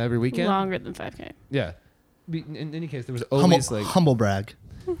every weekend. Longer than 5K. Yeah. In any case, there was always Humble brag.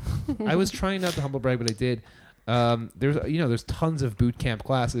 I was trying not to humble brag, but I did. There's tons of boot camp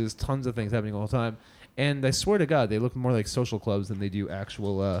classes, tons of things happening all the time, and I swear to God, they look more like social clubs than they do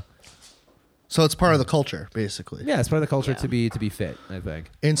actual. So it's part of the culture, basically. Yeah, it's part of the culture Yeah. to be fit. I think.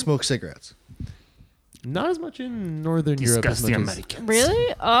 And smoke cigarettes. Not as much in Northern Europe as Disgusting much as Americans.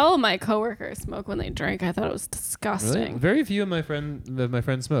 Really? All my coworkers smoke when they drink. I thought it was disgusting. Really? Very few of my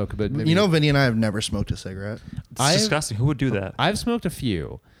friends smoke, but maybe You know, Vinny and I have never smoked a cigarette. It's I've- disgusting. Who would do that? I've smoked a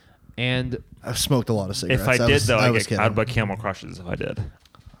few, and I've smoked a lot of cigarettes. If I did, though, was I'd buy Camel Crushes if I did.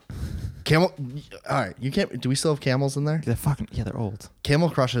 Camel. All right, you can't. Do we still have Camels in there? They're fucking, yeah, they're old. Camel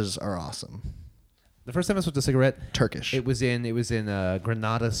Crushes are awesome. the first time I smoked a cigarette, Turkish. it was in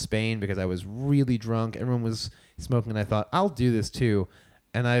Granada, Spain, because I was really drunk. Everyone was smoking, and I thought I'll do this too.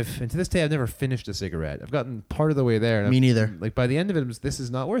 And to this day I've never finished a cigarette. I've gotten part of the way there. And Me neither. Like by the end of it, this is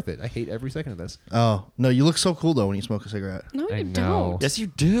not worth it. I hate every second of this. Oh no, you look so cool though when you smoke a cigarette. No, I you know. don't. Yes, you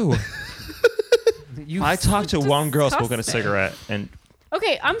do. You I talked to one girl smoking a disgusting. cigarette, and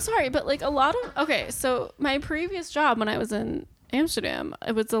Okay, I'm sorry, but like a lot of so my previous job when I was in Amsterdam,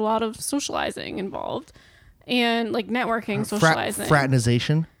 it was a lot of socializing involved, and like networking, socializing.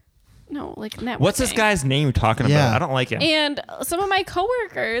 Fraternization. No, like networking. what's this guy's name you're talking Yeah. about? I don't like him. And some of my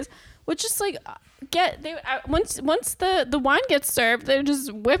coworkers would just like once the wine gets served, they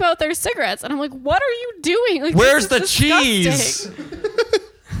just whip out their cigarettes, and I'm like, what are you doing? Like, Where's the this is cheese? disgusting.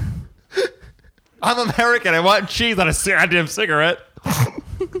 I'm American. I want cheese on a goddamn cigarette.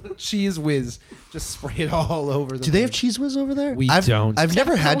 cheese whiz, just spray it all over. Do they have Cheese Whiz over there? We I've, don't. I've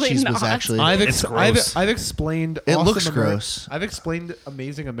never had Definitely Cheese Whiz not. actually. It's gross. I've explained. It awesome looks gross. I've explained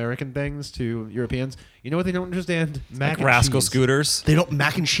amazing American things to Europeans. You know what they don't understand? Mac Like and rascal cheese. scooters. They don't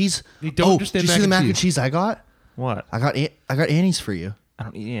mac and cheese. They don't oh, understand did you mac see the and mac and cheese. cheese I got? What? I got Annie's for you. I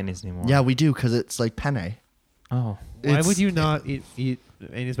don't eat Annie's anymore. Yeah, we do because it's like penne. Oh. Why It's- would you not eat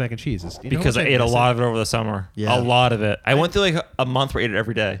Annie's mac and cheese? Because I ate a lot of it over the summer. Yeah. A lot of it. I went through like a month where I ate it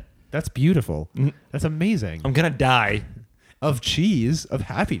every day. That's beautiful. That's amazing. I'm gonna die. Of cheese, of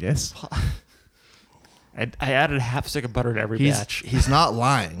happiness. I added a half stick of butter to every batch. He's not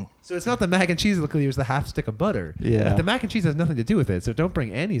lying. So it's not the mac and cheese that clears the half stick of butter. Yeah. Like, the mac and cheese has nothing to do with it. So don't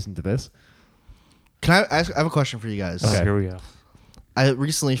bring Annie's into this. Can I ask? I have a question for you guys. Oh, here we go. I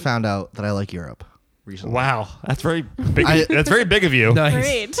recently found out that I like Europe. Recently. Wow, that's very big. I- That's very big of you.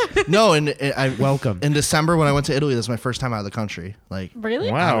 Great. No, and I Welcome. in December when I went to Italy. This was my first time out of the country. Like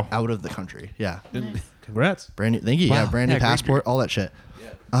Really? Wow. out of the country. Yeah. Congrats. Brand new. Thank you. Wow. Yeah, brand new Yeah, great. passport, all that shit.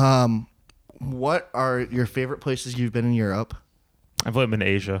 What are your favorite places you've been in Europe? I've only been to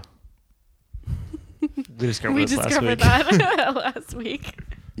Asia. We discovered We this last discovered week. that last week.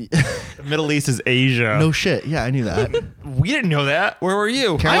 The Middle East is Asia. No shit. Yeah, I knew that. We didn't know that. Where were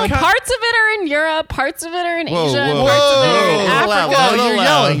you? Caroline? Parts of it are in Europe, parts of it are in Whoa, Asia, and whoa, parts of it are in whoa, Africa. whoa, Oh, you're loud.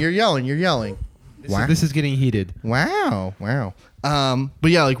 yelling. You're yelling. You're yelling. Wow. This is getting heated. Wow. Wow.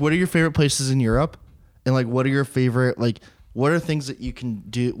 But yeah, like, what are your favorite places in Europe? And like, what are your favorite, like, what are things that you can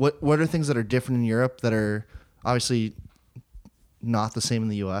do? What are things that are different in Europe that are obviously not the same in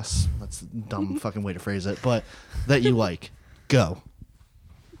the U.S.? That's a dumb fucking way to phrase it, but that you like. Go.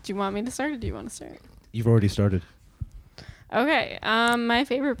 Do you want me to start or do you want to start? You've already started. Okay. My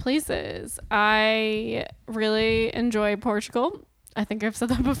favorite places. I really enjoy Portugal. I think I've said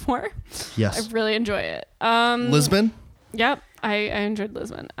that before. Yes. I really enjoy it. Lisbon. Yep. I enjoyed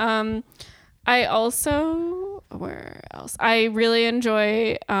Lisbon. I also, where else? I really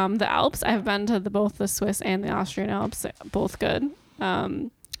enjoy the Alps. I have been to both the Swiss and the Austrian Alps. Both good.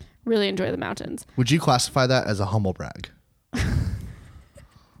 Really enjoy the mountains. Would you classify that as a humble brag?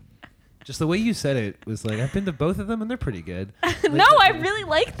 Just the way you said it was like, I've been to both of them and they're pretty good. No, I really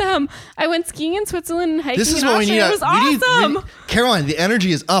like them. I went skiing in Switzerland and hiking This is in what we need. Austria. It was awesome. Caroline, the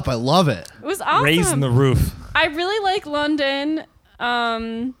energy is up. I love it. It was awesome. Raising the roof. I really like London.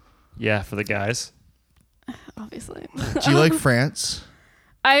 Yeah, for the guys. Obviously. Do you like France?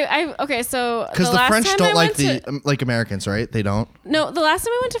 Okay, so Because the last French time don't I like went the like Americans, right? They don't. No, the last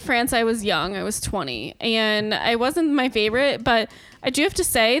time I went to France, I was young. I was 20, and I wasn't my favorite. But I do have to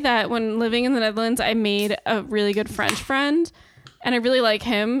say that when living in the Netherlands, I made a really good French friend, and I really like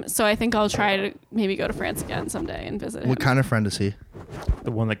him. So I think I'll try to maybe go to France again someday and visit him. What kind of friend is he?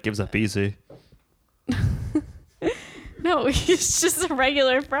 The one that gives up easy. No, he's just a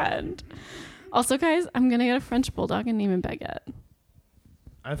regular friend. Also, guys, I'm gonna get a French bulldog and name him Baguette.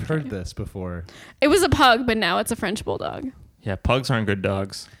 I've heard this before. It was a pug, but now it's a French bulldog. Yeah, pugs aren't good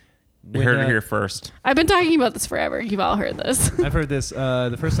dogs. You When, heard it uh, here first. I've been talking about this forever. You've all heard this. I've heard this.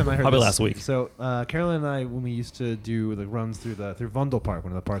 The first time I heard Probably this, last week. So Carolyn and I, when we used to do the runs through Vondelpark,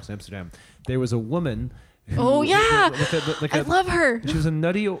 one of the parks in Amsterdam, there was a woman. Who, Oh, yeah. like I love her. She was a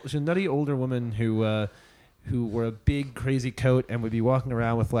nutty older woman who wore a big crazy coat and would be walking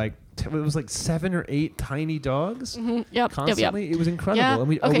around with like it was like 7 or 8 tiny dogs Yep. constantly. It was incredible, Yeah, and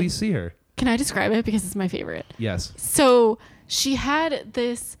we'd okay. always see her. Can I describe it because it's my favorite? Yes. So she had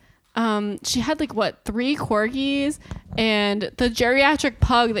this She had like 3 corgis and the geriatric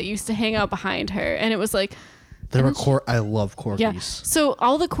pug that used to hang out behind her, and it was like They were and then I love corgis. yeah. So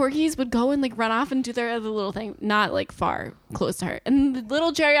all the corgis would go and like run off and do their other little thing, not like far close to her. And the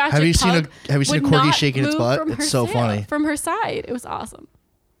little geriatric Have you seen pug a corgi would not shaking its move butt? from It's her so side- funny. from her side. It was awesome.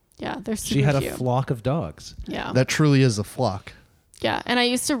 Yeah, they're super She had cute. a flock of dogs. Yeah. That truly is a flock. Yeah, and we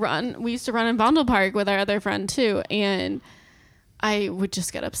used to run in Vondel Park with our other friend too, and I would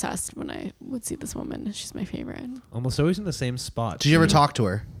just get obsessed when I would see this woman. She's my favorite. Almost always in the same spot. Did you ever talk to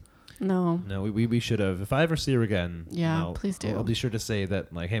her? No. No, we should have. If I ever see her again, Yeah, please do. I'll be sure to say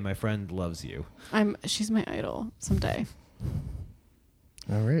that, like, hey, my friend loves you. She's my idol someday.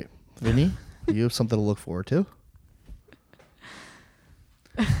 All right. Vinny, you have something to look forward to?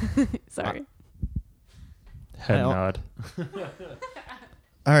 Sorry. Head I'll- nod.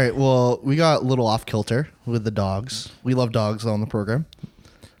 All right. Well, we got a little off kilter with the dogs. We love dogs on the program.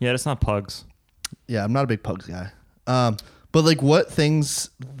 Yeah, it's not pugs. Yeah, I'm not a big pugs guy. But like, what things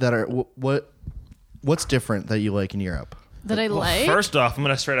that are what's different that you like in Europe? That I like. First off, I'm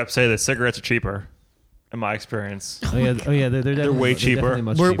gonna straight up say that cigarettes are cheaper, in my experience. Oh yeah, they're definitely, way they're cheaper. definitely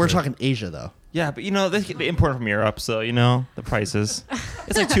much We're cheaper. talking Asia though. Yeah, but they import from Europe, so the prices.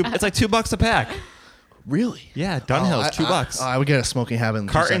 It's like $2 a pack. Really? Yeah, Dunhill's $2. I would get a smoking habit in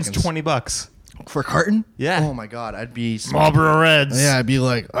 2 Carton's seconds. $20. For a carton? Yeah. Oh my god, I'd be Marlboro Reds. Yeah, I'd be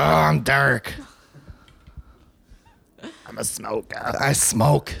like, oh, I'm dark. I'm a smoker. I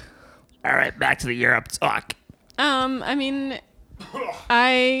smoke. All right, back to the Europe talk. I mean,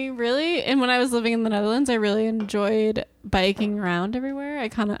 and when I was living in the Netherlands, I really enjoyed biking around everywhere. I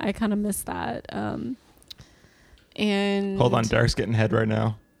kind of miss that. And Hold on, Dark's getting head right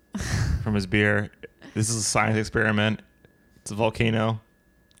now from his beer. This is a science experiment. It's a volcano.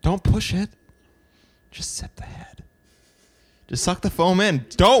 Don't push it. Just sip the head. Just suck the foam in.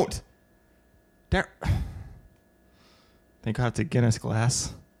 Don't. There. Thank God it's a Guinness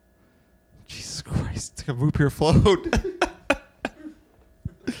glass. Jesus Christ. It's like a root beer float.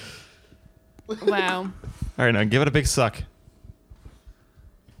 Wow. All right, now give it a big suck.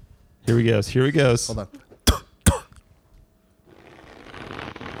 Here we goes. Hold on.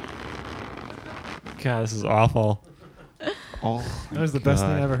 God, this is awful. Oh, That was the best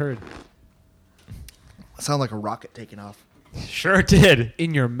thing I ever heard. Sound like a rocket taking off. Sure did.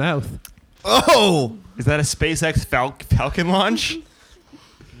 In your mouth. Oh! Is that a SpaceX Falcon launch?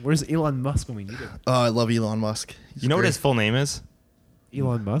 Where's Elon Musk when we need him? Oh, I love Elon Musk. He's You know what great. his full name is?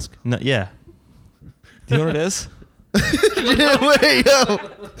 Elon Musk? No, yeah. Do you know what it is? Wait, yo.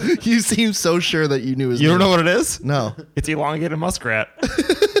 You seem so sure that you knew his You don't name. know what it is? No. It's elongated muskrat.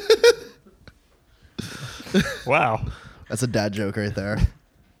 Wow. That's a dad joke right there.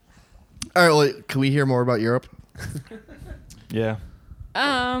 All right, well, can we hear more about Europe? Yeah.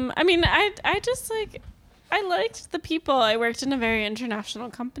 I mean, I just like, I liked the people. I worked in a very international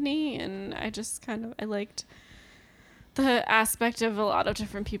company, and I liked the aspect of a lot of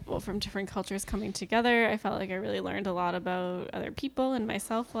different people from different cultures coming together. I felt like I really learned a lot about other people and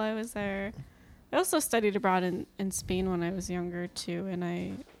myself while I was there. I also studied abroad in Spain when I was younger too, and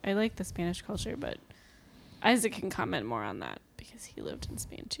I like the Spanish culture, but Isaac can comment more on that because he lived in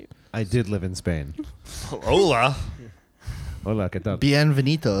Spain too. I did live in Spain. Hola. Hola, ¿qué tal?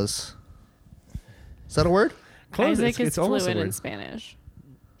 Bienvenidos. Is that a word? Close. Isaac is It's almost a fluent in word. Spanish.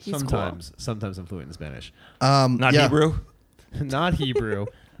 He's Sometimes I'm fluent in Spanish. Not yeah. Hebrew? Not Hebrew.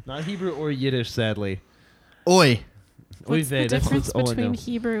 Not Hebrew or Yiddish, sadly. Oi. Cool. What's the difference all I between know.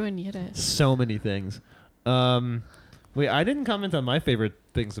 Hebrew and Yiddish? So many things. Wait, I didn't comment on my favorite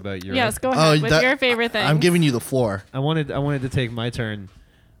things about Europe. Yes, go ahead with your favorite thing. I'm giving you the floor. I wanted to take my turn.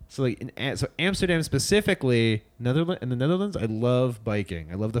 So like so Amsterdam specifically, in the Netherlands, I love biking.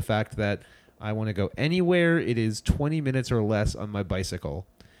 I love the fact that I want to go anywhere. It is 20 minutes or less on my bicycle.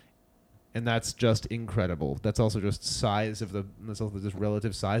 And that's just incredible. That's also just that's also just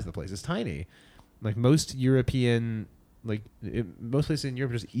relative size of the place. It's tiny. Like most European, most places in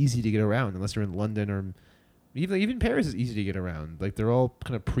Europe are just easy to get around unless you're in London or even Paris is easy to get around. Like they're all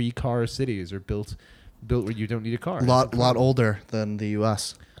kind of pre-car cities or built where you don't need a car. A lot older than the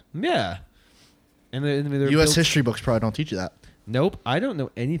U.S. Yeah. And they're U.S. built- history books probably don't teach you that. Nope, I don't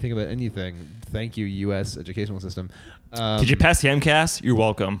know anything about anything. Thank you, U.S. educational system. Did you pass the MCAS? You're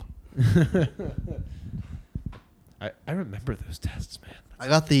welcome. I remember those tests, man. I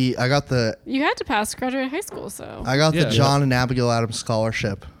got the You had to pass graduate high school, so. Yeah. John and Abigail Adams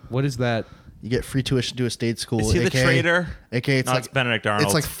scholarship. What is that? You get free tuition to a state school. Is he the AKA traitor? AKA it's No, like it's Benedict Arnold.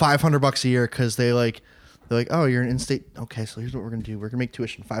 It's like $500 a year because they're like, oh, you're an in-state. Okay, so here's what we're gonna do. We're gonna make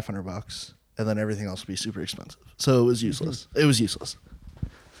tuition $500, and then everything else will be super expensive. So it was useless. It was useless.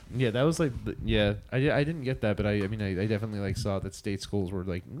 Yeah, that was like, I didn't get that, but I mean, I definitely like saw that state schools were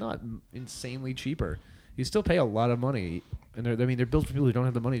like not insanely cheaper. You still pay a lot of money, and they're built for people who don't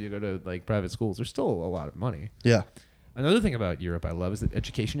have the money to go to like private schools. There's still a lot of money. Yeah. Another thing about Europe I love is that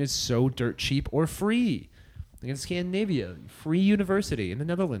education is so dirt cheap or free. Like in Scandinavia, free university. In the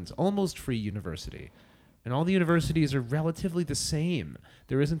Netherlands, almost free university. And all the universities are relatively the same.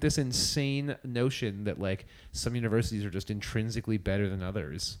 There isn't this insane notion that like some universities are just intrinsically better than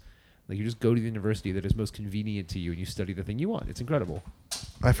others. Like you just go to the university that is most convenient to you and you study the thing you want. It's incredible.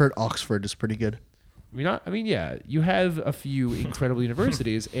 I've heard Oxford is pretty good. Yeah, you have a few incredible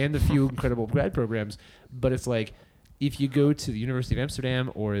universities and a few incredible grad programs, but it's like if you go to the University of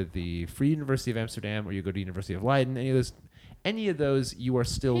Amsterdam or the Free University of Amsterdam or you go to University of Leiden, any of those, you are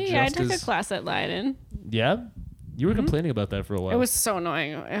still Hey, just I took as... a class at Leiden. Yeah? You were complaining about that for a while. It was so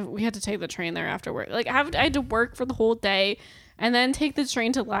annoying. We had to take the train there after work. Like I had to work for the whole day and then take the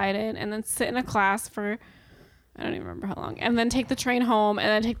train to Leiden and then sit in a class for, I don't even remember how long, and then take the train home and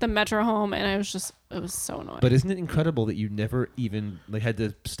then take the metro home, and it was so annoying. But isn't it incredible that you never even like had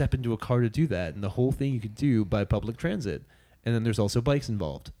to step into a car to do that, and the whole thing you could do by public transit, and then there's also bikes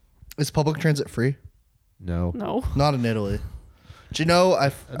involved. Is public transit free? No, No. Not in Italy. Do you know I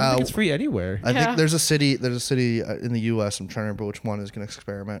don't think it's free anywhere. I Yeah. think there's a city in the U.S. I'm trying to remember which one is going to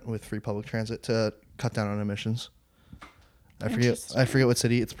experiment with free public transit to cut down on emissions. I forget what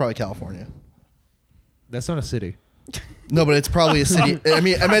city. It's probably California. That's not a city. No, but it's probably a city. I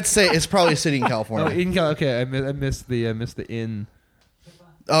mean, I meant to say it's probably a city in Oh, California. okay, I missed the in.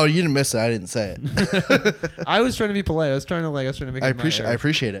 Oh, you didn't miss it. I didn't say it. I was trying to be polite. I was trying to make. I it my-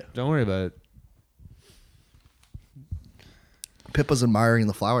 appreciate it. Don't worry about it. Pippa's admiring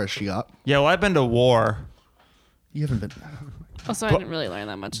the flowers she got. Yeah, well, I've been to war. You haven't been. Also, I didn't really learn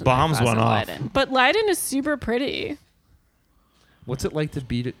that much. In Bombs that class went at off. Leiden. But Leiden is super pretty. What's it like to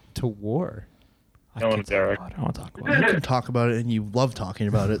beat it to war? I don't want to talk about You it. can talk about it, and you love talking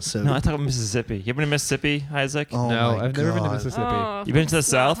about it. So No, I talk about Mississippi. You been to Mississippi, Isaac? Oh no, my I've never been to God. Mississippi. Oh, You been to the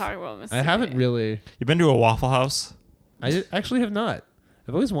let's not South? talk about I Mississippi. haven't really. You been to a Waffle House? Actually have not.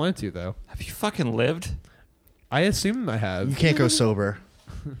 I've always wanted to though. Have you fucking lived? I assume I have. You can't go sober.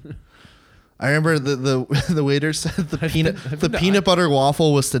 I remember the waiter said the peanut butter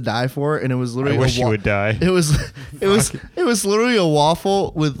waffle was to die for, and it was literally. I wish you would die. It was literally a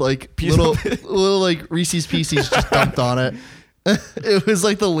waffle with like little like Reese's Pieces just dumped on it. It was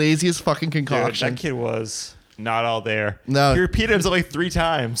like the laziest fucking Dude, concoction. that kid was not all there. No. He repeated himself like 3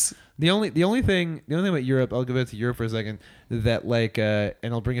 times. The only thing about Europe, I'll go back to Europe for a second, that like, and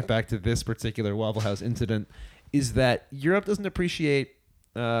I'll bring it back to this particular Waffle House incident, is that Europe doesn't appreciate,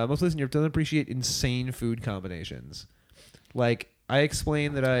 most places in Europe doesn't appreciate insane food combinations. Like, I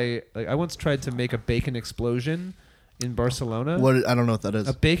explained that I once tried to make a bacon explosion in Barcelona. I don't know what that is.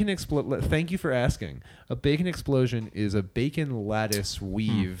 A bacon Thank you for asking. A bacon explosion is a bacon lattice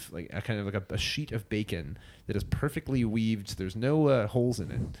weave, like a kind of like a sheet of bacon that is perfectly weaved. So there's no holes in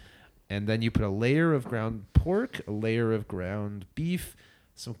it, and then you put a layer of ground pork, a layer of ground beef,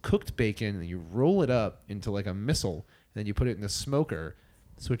 some cooked bacon, and you roll it up into like a missile. And then you put it in the smoker,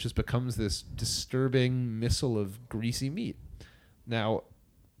 so it just becomes this disturbing missile of greasy meat. Now,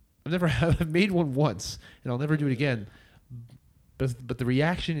 I've made one once, and I'll never do it again. But the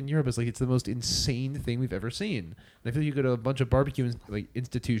reaction in Europe is like it's the most insane thing we've ever seen. And I feel you go to a bunch of barbecue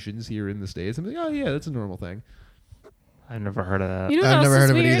institutions here in the States, and I'm like, oh yeah, that's a normal thing. I've never heard of that. You know what I've else never is heard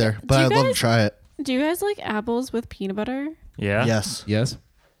of it weird? either, but Do you I'd love to guys- try it. Do you guys like apples with peanut butter? Yeah? Yes. Yes.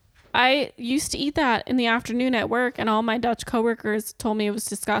 I used to eat that in the afternoon at work, and all my Dutch coworkers told me it was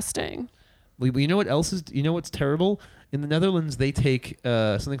disgusting. Well, you know what else is? You know what's terrible? In the Netherlands, they take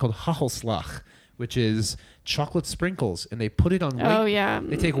something called hagelslag, which is chocolate sprinkles, and they put it on. Oh, yeah.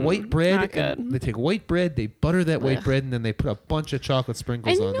 They take white bread. Not good. And they take white bread. They butter that white Ugh. bread, and then they put a bunch of chocolate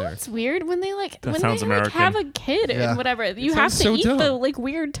sprinkles And you on know there. what's weird? When they sounds American. have a kid Yeah. and whatever, you have sounds to so eat the dumb. like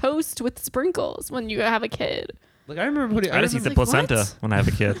weird toast with sprinkles when you have a kid. Like I remember putting. I just eat the like, placenta what? when I have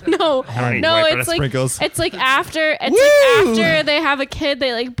a kid. No, I don't eat no, white bread it's and like sprinkles. it's like after they have a kid,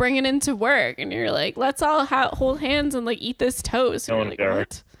 they like bring it into work, and you're like, let's all hold hands and like eat this toast. And you're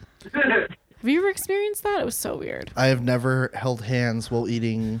like, what? Have you ever experienced that? It was so weird. I have never held hands while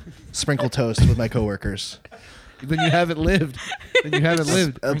eating sprinkle toast with my coworkers. Then you haven't lived.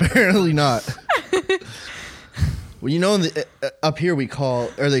 Apparently not. Well, you know, up here we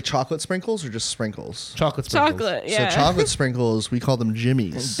are they chocolate sprinkles or just sprinkles? Chocolate sprinkles. Chocolate, yeah. So chocolate sprinkles, we call them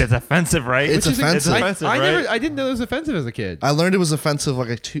jimmies. That's offensive, right? It's Which is- offensive. It's offensive, I right? didn't know it was offensive as a kid. I learned it was offensive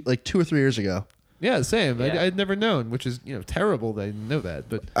like 2 or 3 years ago. Yeah, same. Yeah. I'd never known, which is terrible that I didn't know that.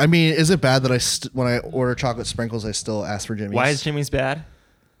 But I mean, is it bad that when I order chocolate sprinkles, I still ask for jimmies? Why is Jimmy's bad?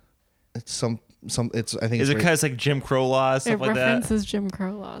 It's some. It's. I think. Is it's it because like Jim Crow laws, It stuff like that? references Jim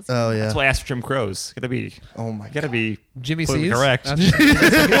Crow laws. Oh yeah. That's why I asked for Jim Crows. Oh my. Gotta be Jimmy politically C's correct.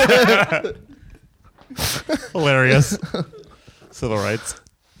 That's- Hilarious. Civil rights.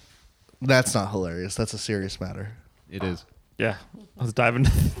 That's not hilarious. That's a serious matter. It is. Yeah. Let's dive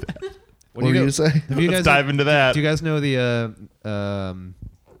into What were you gonna say? Have you let's guys dive into that. Do you guys know the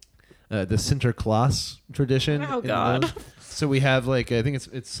Sinterklaas tradition? Oh, in God. England? So we have like I think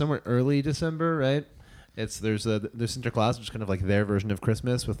it's somewhere early December, right? There's Sinterklaas, which is kind of like their version of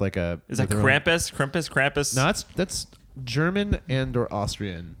Christmas with like a. Is that with their own- Krampus? No, that's German and or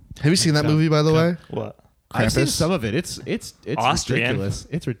Austrian. Have you seen that movie, by the way? What? I've seen Krampus? some of it. It's Austrian? ridiculous.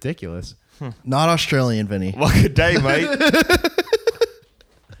 It's ridiculous. Not Australian, Vinny. Well, good day, mate.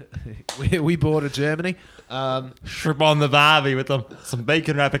 we bought to Germany. Shrimp on the barbie with some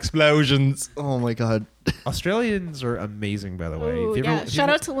bacon wrap explosions. Oh my god. Australians are amazing, by the way. Ooh, If you ever- yeah. if you Shout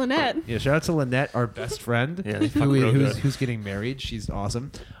ever- out to Lynette. Yeah, shout out to Lynette, our best friend, Yeah, they fucking real good. who's getting married. She's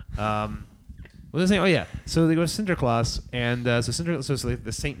awesome. What was I saying? Oh yeah, so they go to Sinterklaas, and so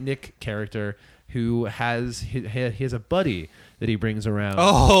the Saint Nick character who he has a buddy that he brings around.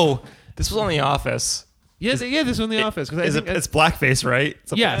 Oh, this was on The Office. yes, this was in the office because It's blackface, right?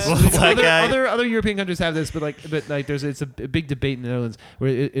 It's a yes, black guy. other European countries have this, but it's a big debate in the Netherlands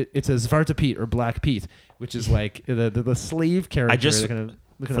where it's a Zwarte Piet or Black Pete, which is like the slave character. I just that kind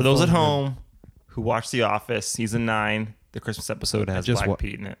of for those at home who watch The Office season 9, the Christmas episode has just Black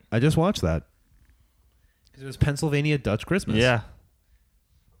Pete in it. I just watched that because it was Pennsylvania Dutch Christmas. Yeah.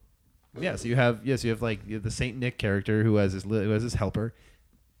 Yeah, so you have like the Saint Nick character who has his helper,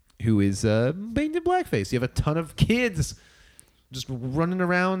 who is painted blackface. You have a ton of kids just running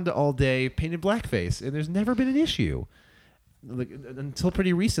around all day painted blackface, and there's never been an issue. Like until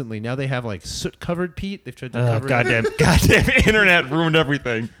pretty recently, now they have like soot-covered Pete. They've tried to cover goddamn internet ruined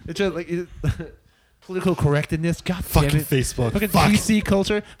everything. They tried like political correctness. God Fucking damn it. Facebook. Fucking Fuck. PC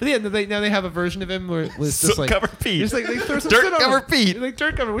culture. But yeah, now they have a version of him where it's just like Soot-covered Pete. Just like they throw some Dirt soot on covered him. Pete. Like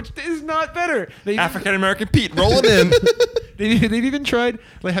dirt cover, which is not better. African American Pete rolling in. They've even tried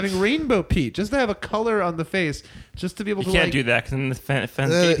like having rainbow Pete just to have a color on the face, just to be able You to can't like do that because it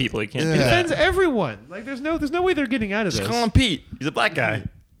offends gay people. You can't do it that. offends everyone. Like there's no way they're getting out of Just this. call him Pete. He's a black guy.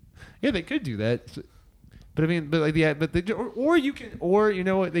 Yeah, they could do that. But I mean, or you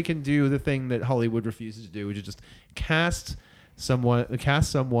know what they can do, the thing that Hollywood refuses to do, which is just cast someone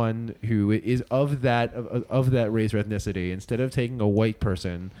who is of that race or ethnicity instead of taking a white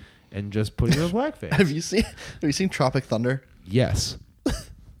person and just putting them in blackface. Have you seen Tropic Thunder? Yes.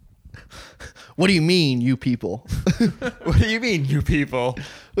 What do you mean, you people? What do you mean, you people?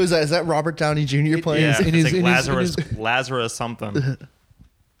 Who is that? Is that Robert Downey Jr. playing? Yeah, in it's his- like in his- Lazarus something.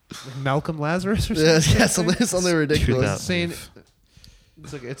 Malcolm Lazarus or Yeah, something. yeah, something ridiculous. Dude, Saying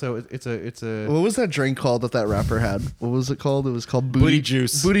it's a What was that drink called that rapper had? What was it called? It was called Booty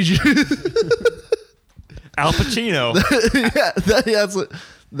juice. Booty juice. Al Pacino. Yeah, that's what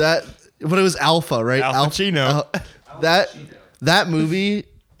that. But it was Alpha, right? Al Pacino. That movie.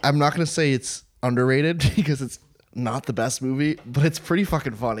 I'm not gonna say it's underrated because it's not the best movie, but it's pretty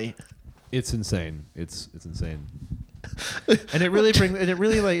fucking funny. It's insane. It's insane. And it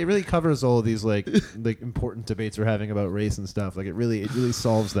really covers all of these like important debates we're having about race and stuff. Like it really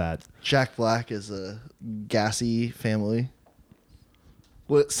solves that. Jack Black is a gassy family.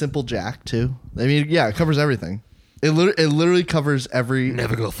 What Simple Jack too? I mean, yeah, it covers everything. It literally covers every.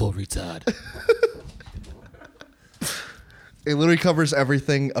 Never go full retard. It literally covers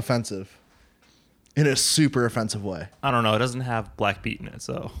everything offensive, in a super offensive way. I don't know. It doesn't have Black Pete in it,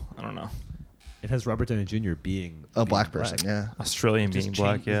 so I don't know. It has Robert Downey Jr. being A black person, yeah. Australian Just being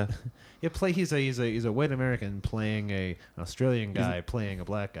black, yeah. Yeah, he's a white American playing an Australian guy playing a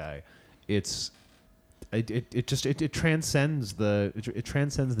black guy. It transcends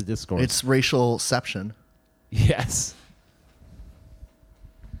the discourse. It's racialception. yes.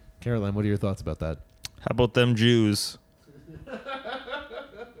 Caroline, what are your thoughts about that? How about them Jews?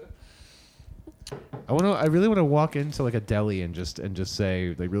 I really want to walk into like a deli and just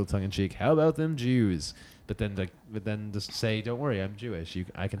say like real tongue in cheek, how about them Jews? But then just say, don't worry, I'm Jewish.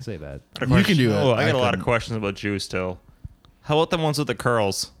 I can say that. You can do it. Oh, I got a lot of couldn't. questions about Jews still. How about them ones with the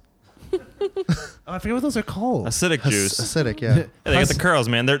curls? Oh, I forget what those are called. Acidic Jews. Acidic, yeah. Yeah, they got the curls,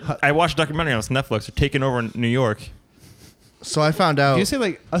 man. I watched a documentary on Netflix. They're taking over in New York. So I found out. Do you say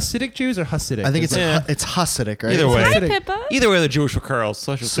like acidic Jews or Hasidic? I think Is it's it- it's Hasidic, right? Either way. Hi, Acidic. Pippa. Either way, they're Jewish with curls.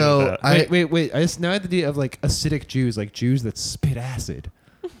 So let's just So, leave it at that. Wait. I just now had the idea of like acidic Jews, like Jews that spit acid.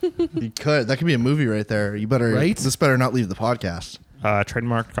 That could be a movie right there. You better. Right? This better not leave the podcast.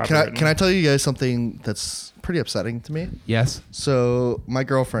 Trademark. Can I tell you guys something that's pretty upsetting to me? Yes. So my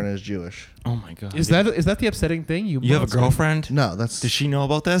girlfriend is Jewish. Oh my god. Is that the upsetting thing? You have a monster? girlfriend? No, that's Does she know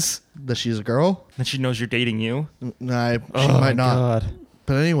about this? that she's a girl. That she knows you're dating you? No, she Oh might my not. God.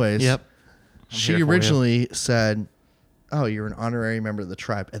 But anyways, Yep. she here for you. originally said, "Oh, you're an honorary member of the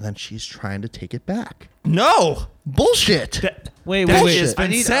tribe," and then she's trying to take it back. No. Bullshit. Wait. That Wait. shit's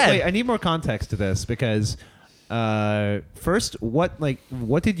been said. I need more context to this because first, what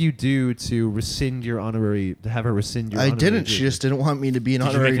did you do to rescind your honorary? To have her rescind your? I honorary didn't. She duty? just didn't want me to be an Did you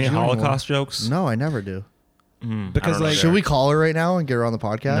honorary make any Jew anymore. Holocaust jokes? No, I never do. Because, I don't know like, Should we call her right now and get her on the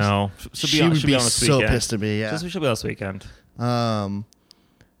podcast? No. She would be on this so weekend. pissed at me. Yeah. She'll be on this weekend.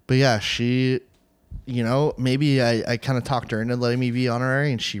 But yeah, she, maybe I kind of talked her into letting me be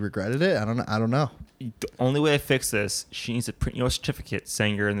honorary, and she regretted it. I don't know. The only way to fix this, she needs to print you a certificate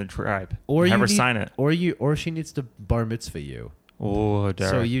saying you're in the tribe. or have you her need- sign it. or she needs to bar mitzvah you. Oh,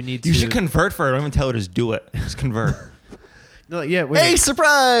 Derek. So you need You to- should convert for her. Don't even tell her to just do it. Just convert. No, yeah. Wait, Hey,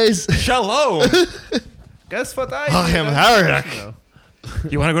 surprise! Shalom. guess what? I am Harek.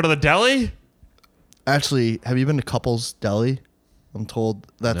 You want to go to the deli? Actually, have you been to Couples Deli? I'm told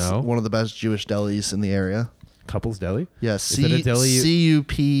that's No. one of the best Jewish delis in the area. Couples Deli. Yeah, Is that a deli you-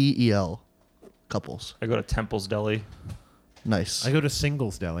 Cupel. Couples. I go to Temple's Deli. Nice. I go to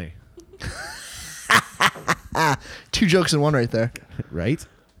Singles Deli. 2 jokes in one right there. Right.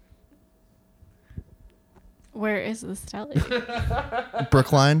 Where is this deli?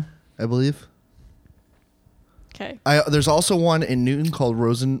 Brookline, I believe. Okay. There's also one in Newton called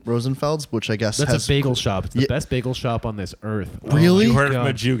Rosenfeld's, which I guess That's has a bagel shop. It's the Yeah. best bagel shop on this earth. Really? You my heard it from a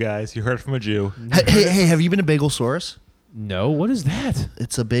God. Jew, guys. You heard it from a Jew. Hey, have you been to Bagelsaurus? No, what is that?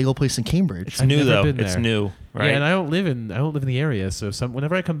 It's a bagel place in Cambridge. It's I've new, never though. been It's there. new, right? Yeah, and I don't live in the area, so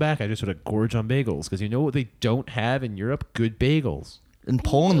whenever I come back, I just sort of gorge on bagels because you know what they don't have in Europe? Good bagels. In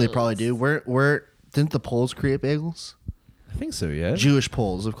Poland, they probably do. Where didn't the Poles create bagels? I think so. Yeah. Jewish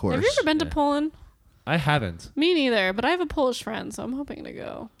Poles, of course. Have you ever been to Yeah. Poland? I haven't. Me neither, but I have a Polish friend, so I'm hoping to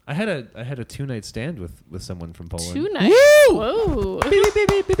go. I had a 2-night stand with someone from Poland. 2 nights. Woo! Whoa.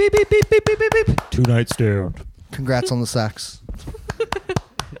 2-night stand. Congrats on the sex.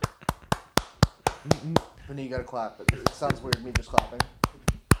 Vinny, you gotta clap. It sounds weird me just clapping.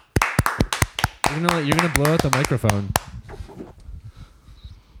 You're gonna blow out the microphone.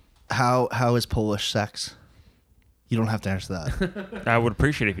 How is Polish sex? You don't have to answer that. I would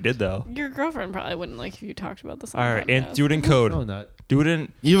appreciate it if you did, though. Your girlfriend probably wouldn't like if you talked about this. All right, and do it in code. No, not. Do it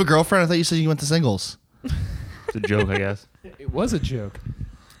in. You have a girlfriend? I thought you said you went to singles. It's a joke, I guess. It was a joke.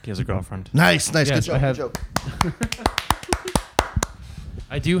 He has a girlfriend. Nice. Yes, Good joke. I have- Good joke.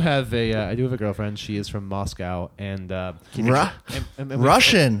 I do have a girlfriend. She is from Moscow, and and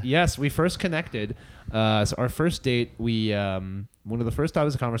Russian. Yes, we first connected. So our first date, we one of the first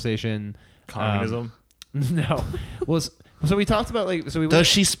topics of conversation. Communism. No, was so we talked about like so we Does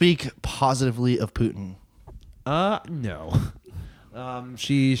she speak positively of Putin? no.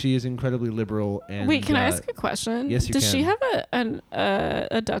 She is incredibly liberal and Wait, can I ask a question? yes, you Does she can.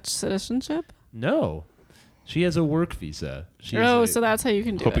 have a Dutch citizenship? No, she has a work visa. She Oh, is a- so that's how you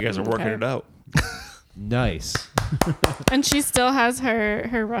can do Hope it. you guys are working Okay. it out. nice. And she still has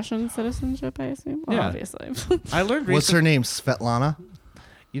her Russian citizenship, I assume. Well, Yeah. obviously. I learned recently. What's her name? Svetlana?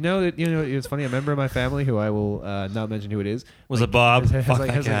 You know, it's funny. A member of my family, who I will not mention who it is, Was it Bob? has Fuck like,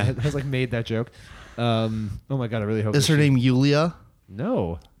 that has, guy. like, has like made that joke. Oh my god, I really hope. Is that her she- name Yulia?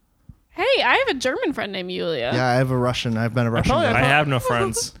 No. Hey, I have a German friend named Yulia. Yeah, I have a Russian. I've been a Russian. probably- guy. I have no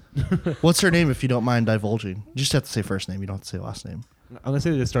friends. What's her name if you don't mind divulging? You just have to say first name. You don't have to say last name. I'm gonna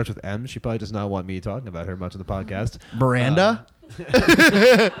say that it starts with M. She probably does not want me talking about her much on the podcast. Miranda?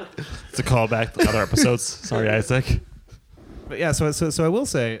 It's a callback to other episodes. Sorry, Isaac. But yeah, so I will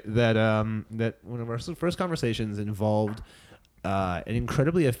say that that one of our first conversations involved an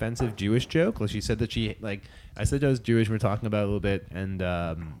incredibly offensive Jewish joke. Like she said that I said I was Jewish. We were talking about it a little bit,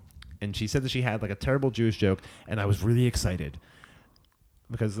 and she said that she had like a terrible Jewish joke, and I was really excited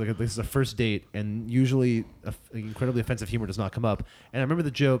because like this is a first date, and usually incredibly offensive humor does not come up. And I remember the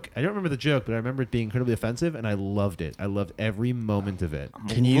joke. I don't remember the joke, but I remember it being incredibly offensive, and I loved it. I loved every moment of it.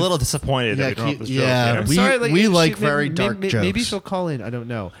 Can I'm you- a little disappointed Yeah, that we don't have this yeah, joke here. we- Sorry, like she- very dark Maybe jokes. she'll call in. I don't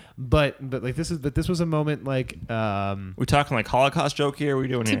know, but like this was a moment like We talking like Holocaust joke here? What are we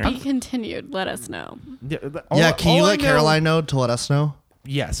doing To here? be continued. Let us know. Yeah, can you let Caroline know to let us know?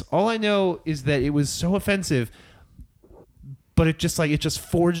 Yes, all I know is that it was so offensive, but it just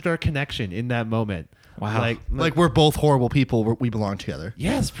forged our connection in that moment. Wow. Like we're both horrible people. We belong together.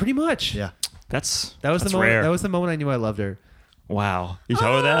 yes, pretty much. Yeah. That's That was the moment. rare. That was the moment I knew I loved her. Wow. You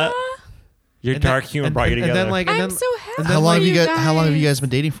tell her that? Your And dark then- humor and- brought you and together. then like and I'm then so happy How long for have you guys been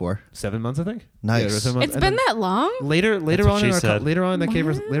dating for? 7 months, I think. Nice. Yeah, 7 months. It's And been then that long? later That's on what she said. later on in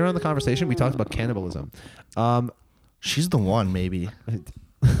the conversation, we talked about cannibalism. She's the one, maybe.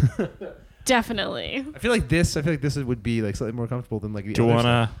 Definitely. I feel like this would be like slightly more comfortable than like the Do you other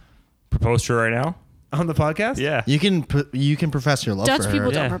want to propose to her right now? stuff. On the podcast? Yeah. You can profess your love Dutch for her.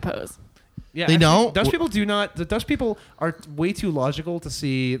 people Yeah. don't propose. Yeah, They actually, don't? Dutch people do not. The Dutch people are way too logical to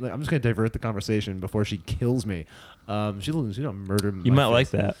see. Like, I'm just going to divert the conversation before she kills me. She'll murder me. You might like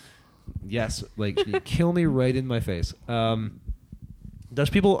that. Yes, like she'd kill me right in my face.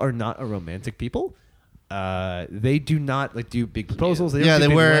 Dutch people are not a romantic people. They do not like do big proposals. They don't Yeah, do they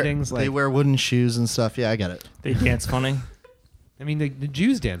big wear weddings. they Like, wear wooden shoes and stuff. Yeah, I get it. They dance funny. I mean, the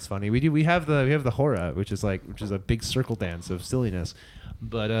Jews dance funny. We have the hora, which is a big circle dance of silliness.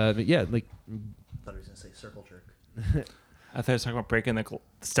 But yeah, like I thought he was gonna say circle jerk. I thought I was talking about breaking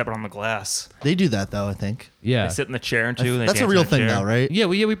stepping on the glass. They do that though. I think yeah, They sit in the chair and two. that's a real thing now, right? yeah.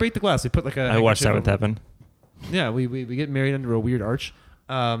 We break the glass. We put like a. I watched handkerchief Seventh over- Heaven. Yeah, we get married under a weird arch.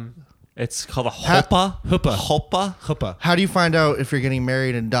 It's called a Ha- chuppah. Chuppah. Chuppah. How do you find out if you're getting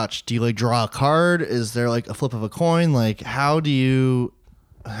married in Dutch? Do you like draw a card? Is there like a flip of a coin? Like how do you?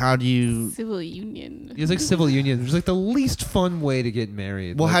 Civil union. It's like civil union, which is like the least fun way to get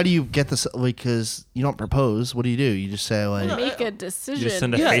married. Well, like, how do you get this? Like, because you don't propose. What do? You just say like, Make a decision.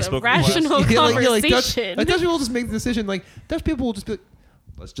 send a It's Facebook rational Yeah, like Dutch, conversation. like Dutch people will just make the decision. Like Dutch people will just be like,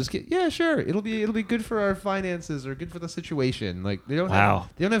 let's just get. Yeah, sure. It'll be good for our finances or good for the situation. Like they don't. Wow.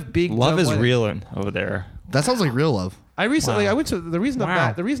 They don't have big. Love dumb is weddings. real over there. that sounds like real love. I recently Wow. I went to the reason I'm Wow.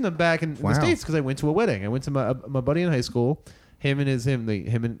 back. The reason I'm back in Wow. the States because I went to a wedding. I went to my buddy in high school. Him and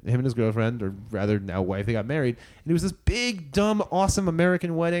his girlfriend, or rather now wife, they got married, and it was this big, dumb, awesome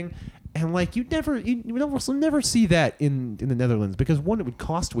American wedding. And like you never see that in the Netherlands because one, it would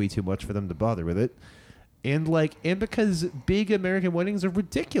cost way too much for them to bother with it, and because big American weddings are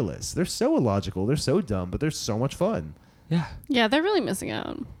ridiculous. They're so illogical. They're so dumb, but they're so much fun. Yeah. Yeah, they're really missing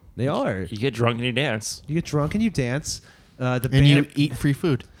out. They are. You get drunk and you dance. You get drunk and you dance. The And you band- eat free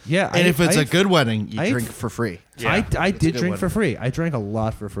food. yeah. And if it's a I've- good wedding, you I've- drink for free. Yeah. I It's a did good drink one. for free. I drank a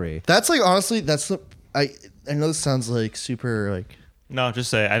lot for free. That's like honestly, that's the I know this sounds like super like No, just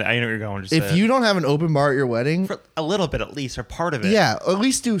say. I know where you're going. Just if say you it. don't have an open bar at your wedding, for a little bit at least, or part of it. yeah, at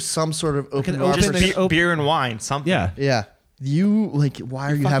least do some sort of open an bar. open- for- like- open- beer and wine, something. Yeah. yeah, you like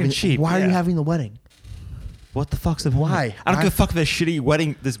why are you fucking having cheap, why are you yeah. having the wedding? What the fuck's the Why? I don't Why? give a fuck for this shitty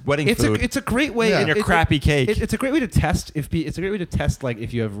wedding It's food. a great way Yeah. and your crappy cake. It's a great way to test it's a great way to test like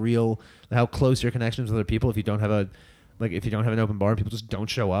if you have real how close your connections with other people. If you don't have an open bar and people just don't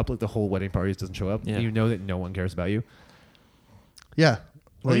show up, like the whole wedding party just doesn't show up, Yeah. you know that no one cares about you. Yeah,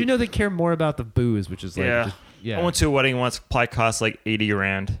 Or you know they care more about the booze, which is like yeah. just, yeah. I went to a wedding once. Probably cost like 80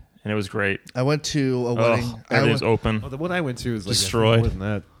 grand, and it was great. I went to a wedding. Oh, everything's open. Well, the one I went to was like Destroyed. more than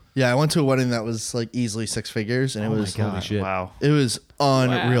that. Yeah, I went to a wedding that was like easily 6 figures, and Oh it my was God. Holy shit. Wow. it was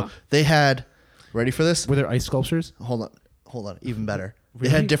unreal. Wow. They had ready for this? Were there ice sculptures? Hold on, even better. They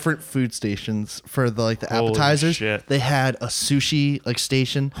Really? had different food stations for the Holy appetizers. shit. They had a sushi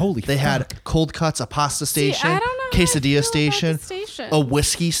station. Holy They had fuck. cold cuts, a pasta See, station, I don't know how I feel quesadilla about station, the stations. a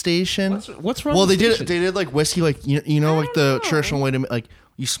whiskey station. What's wrong? Well, with they did stations? they did like whiskey, like you know I like don't the know. traditional way to like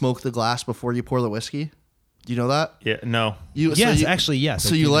you smoke the glass before you pour the whiskey. Do you know that? Yeah. No. Yes, actually, yes.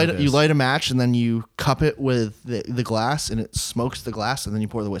 So I you do know light this. you light a match and then you cup it with the glass and it smokes the glass and then you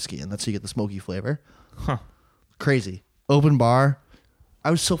pour the whiskey and that's how you get the smoky flavor. Huh. Crazy. Open bar. I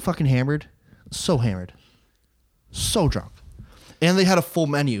was so fucking hammered. So hammered. So drunk. And they had a full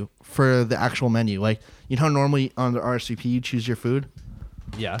menu for the actual menu. Like, you know how normally on the RSVP you choose your food?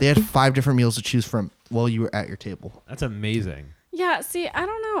 Yeah, They had 5 different meals to choose from while you were at your table. that's amazing. Yeah, see, I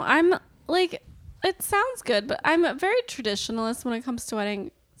don't know. I'm like, it sounds good, but I'm a very traditionalist when it comes to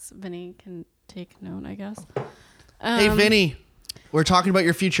weddings. Vinny can take note, I guess. Hey, Vinny, we're talking about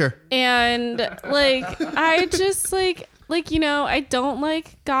your future. And like, I just like you know, I don't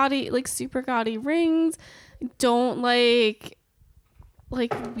like gaudy, like super gaudy rings. Don't like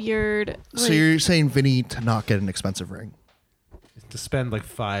weird. So like- you're saying Vinny to not get an expensive ring? To spend like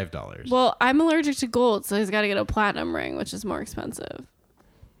 $5. Well, I'm allergic to gold, so he's got to get a platinum ring, which is more expensive.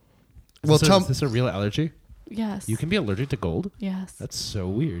 Well, is tell this a real allergy? Yes. You can be allergic to gold? Yes. That's so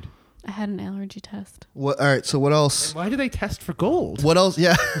weird. I had an allergy test. what. All right. So what else? Why do they test for gold? What else?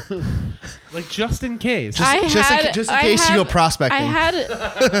 Yeah. Like just in case. Just in case you go prospecting. I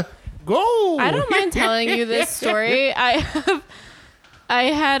had. Gold. I don't mind telling you this story. I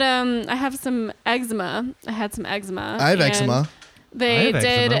have some eczema. I had some eczema. I have and eczema. They I have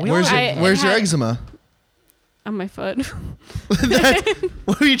did. eczema. We all Where's have your I eczema? on my foot.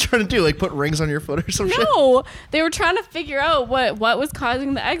 What were you trying to do? Like put rings on your foot or some shit? No, they were trying to figure out what was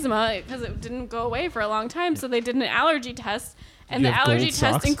causing the eczema because it didn't go away for a long time. So they did an allergy test, and You the have allergy gold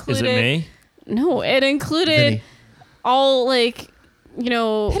test socks? included. Is it me? No, it included Vinny. all like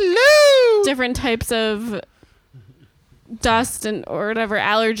Hello. different types of dust and or whatever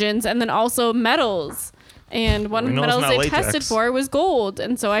allergens, and then also metals. And one of We the know it's metals not they latex. tested for was gold,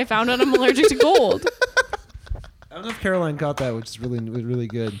 and so I found out I'm allergic to gold. I don't know if Caroline got that, which is really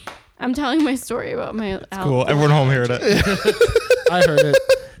good. I'm telling my story about my Cool. Everyone home heard it. I heard it.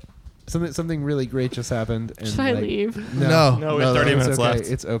 Something really great just happened. And Should I leave? No. No, we have 30 it's minutes okay. left.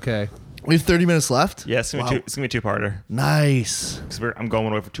 It's okay. We have 30 minutes left. Yeah, it's gonna, Wow. be it's gonna be a two-parter. Nice. 'Cause I'm going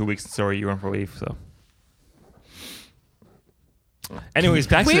away for 2 weeks, and so are you going for leave. So, anyways,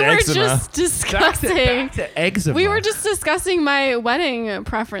 back We to the were eczema. just discussing. Eczema. We were just discussing my wedding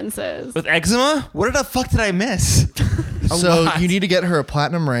preferences. With eczema, what the fuck did I miss? So lot. you need to get her a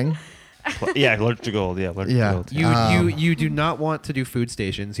platinum ring. Yeah, allergic to gold. Yeah, allergic Yeah. to gold. You do not want to do food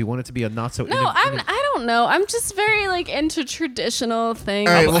stations. You want it to be a not so. No, I don't know. I'm just very like into traditional things.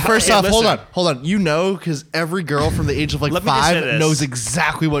 All right. Well, first Hey, off, hold listen. on. You know, because every girl from the age of like Let me just say 5 this. knows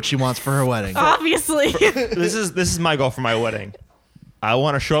exactly what she wants for her wedding. Obviously. This is my goal for my wedding. I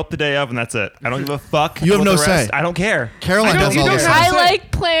want to show up the day of, and that's it. I don't give a fuck. You have about no the rest. say. I don't care. Caroline I does don't- all you this. don't I have-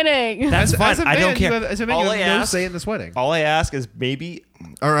 like planning. That's fine. As a I don't man, care. As a man, All you I have no ask- say in this wedding. All I ask is maybe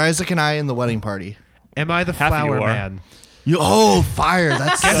Or Isaac and I in the wedding party. Am I the Half of you flower are. man? Fire!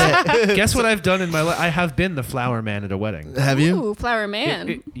 That's it. Guess what I've done in my life? I have been the flower man at a wedding. Have you? Ooh, flower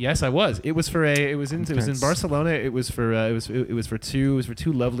man. Yes, I was. It was for a. It was in Barcelona. It was for. It was for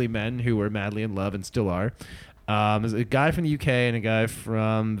two lovely men who were madly in love and still are. There's a guy from the UK and a guy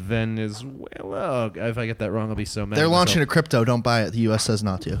from Venezuela. If I get that wrong, I'll be so mad. They're at launching a myself. crypto. Don't buy it. The U.S. says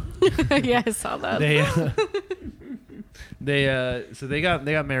not to. Yeah, I saw that. They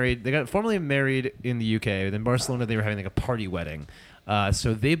got married. They got formally married in the UK. And in Barcelona, they were having like a party wedding.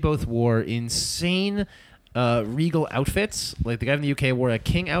 So they both wore insane regal outfits. Like the guy from the UK wore a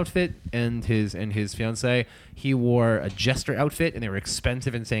king outfit, and his fiance, he wore a jester outfit, and they were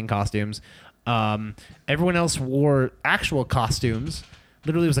expensive, insane costumes. Everyone else wore actual costumes.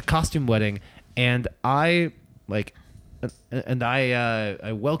 Literally, it was a costume wedding, and I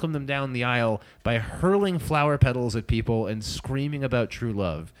welcomed them down the aisle by hurling flower petals at people and screaming about true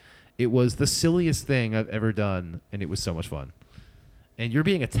love. It was the silliest thing I've ever done, and it was so much fun. And you're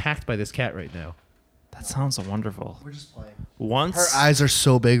being attacked by this cat right now. that sounds wonderful. We're just playing. Once Her eyes are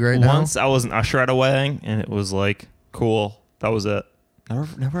so big right now. Once I was an usher at a wedding, and it was like cool. That was it.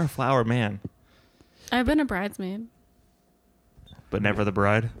 Never a flower man, I've been a bridesmaid. but never the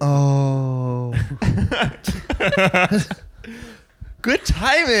bride. Oh. Good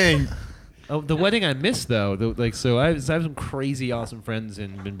timing. Oh, the wedding I missed though. I have some crazy awesome friends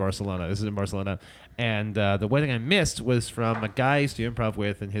in Barcelona. This is in Barcelona, and the wedding I missed was from a guy I used to improv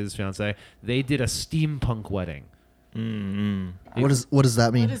with and his fiance. They did a steampunk wedding. What does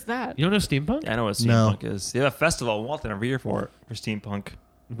that mean? What is that? You don't know steampunk? I know what No. steampunk is. They have a festival in Walton every year for steampunk.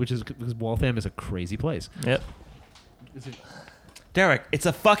 Which is because Waltham is a crazy place. Yep. Derek, it's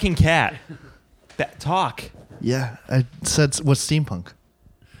a fucking cat. That talk. Yeah, I said what's steampunk?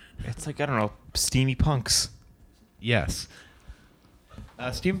 It's like I don't know, steamy punks. Yes.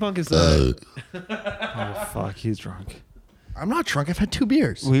 Steampunk is Oh fuck, he's drunk. I'm not drunk. I've had 2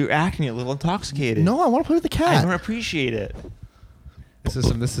 beers. We were acting a little intoxicated. No, I want to play with the I don't cat. appreciate it. this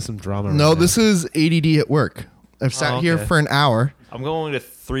is some drama. No, right now. this is ADD at work. I've sat Oh, here okay. for an hour. I'm going to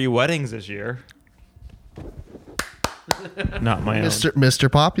 3 weddings this year. Not my own.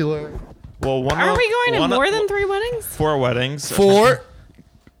 Mr. Popular. Well, one. Are of- we going to one of- more than 3 weddings? 4 weddings? 4.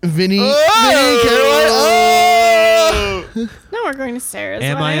 Vinny. Oh! Caroline. No, we're going to Sarah's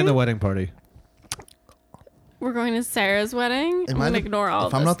Am wedding. I in the wedding party? We're going to Sarah's wedding. I'm going to ignore all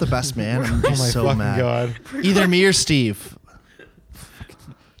If of I'm this. not the best man, I'm just so fucking mad. god. Either me or Steve.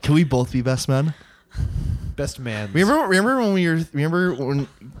 Can we both be best men? Best man. Remember when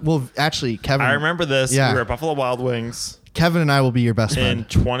well, actually, Kevin. I remember this. Yeah. We were at Buffalo Wild Wings Kevin and I will be your best in men.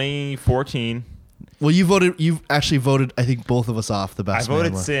 2014. Well, you've actually voted, I think, both of us off the I best man.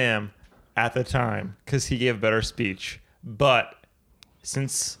 voted list. Sam at the time because he gave a better speech. But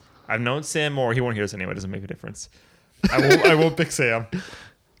since I've known Sam more, he won't hear this anyway. It doesn't make a difference. I won't pick Sam.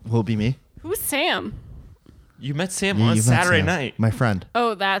 Will it be me? Who's Sam? You met Sam Yeah, on you've met Saturday Sam, night. my friend.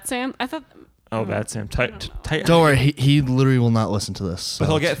 Oh, that Sam? I thought. Oh, that's Sam. Tight. Don't worry, he literally will not listen to this. But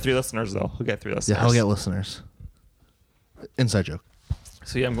so he'll it's- get 3 listeners though. He'll get 3 listeners. Yeah, he'll get listeners. Inside joke.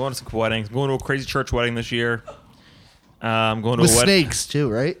 So yeah, I'm going to some weddings. I'm going to a crazy church wedding this year. I'm going to With a wedding snakes too,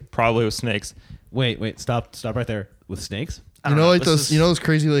 right? probably with snakes. Wait, stop right there. With snakes? I You don't know, like This those, is- you know those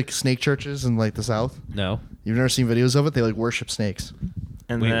crazy like snake churches in like the South. No. You've never seen videos of it? They like worship snakes.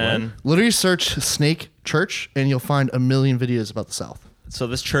 And Wait, then Literally search snake church and you'll find a million videos about the South. so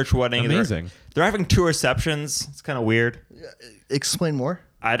this church wedding. Amazing. They're having 2 receptions. It's kind of weird. Explain more.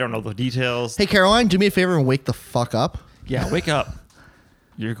 I don't know the details. Hey Caroline, do me a favor and wake the fuck up. Yeah, wake up.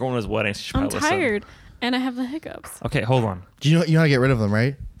 You're going to his wedding. So you should I'm probably listen. tired and I have the hiccups. Okay, hold on. Do you know how to get rid of them,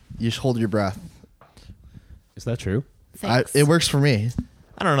 right? You just hold your breath. Is that true? Thanks. It works for me.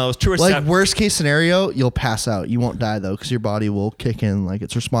 I don't know. It's 2 Like receptions. worst case scenario, you'll pass out. You won't die though, because your body will kick in like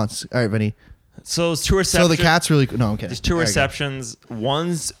its response. All right, Vinny. So it's 2 So receptions. the cat's really no. I'm kidding. There's 2 There you go. receptions.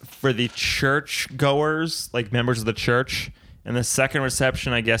 One's for the church goers, like members of the church, and the second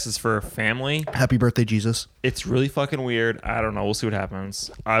reception, I guess, is for family. Happy birthday, Jesus. It's really fucking weird. I don't know. We'll see what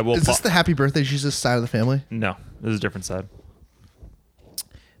happens. I will. Is this the happy birthday, Jesus side of the family? No, this is a different side.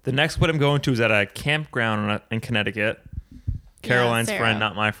 The next one I'm going to is at a campground in Connecticut. Caroline's Sarah. friend,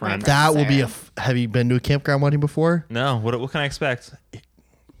 not my friend. My That will be Sarah. have you been to a campground wedding before? No, what can I expect?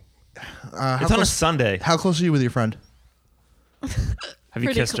 How It's on a close, Sunday. how close are you with your friend? Have you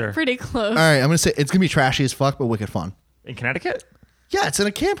kissed her Pretty close. All right, I'm gonna say it's gonna be trashy as fuck, but wicked fun. in Connecticut? Yeah, it's in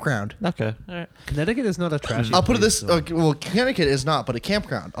a campground. Okay, all right. Connecticut is not a trashy I'll put it place, this. so- Okay, well, Connecticut is not, but a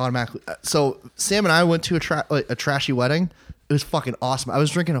campground automatically. So Sam and I went to a trashy wedding. It was fucking awesome. I was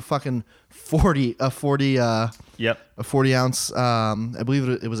drinking a fucking 40 Yep. ounce. I believe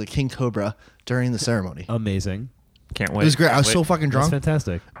it was a King Cobra during the ceremony. Amazing. Can't wait. It was great. I was Can't so wait. fucking That's drunk.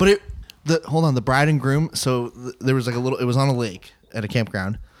 fantastic. But hold on, the bride and groom. So there was like a little. It was on a lake at a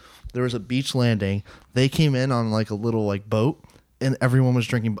campground. There was a beach landing. They came in on like a little like boat, and everyone was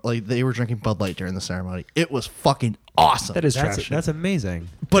drinking. Like they were drinking Bud Light during the ceremony. It was fucking awesome. That is That's trash. that's amazing.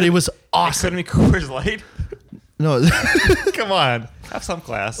 But it was Couldn't awesome. be Coors Light. No, Come on, have some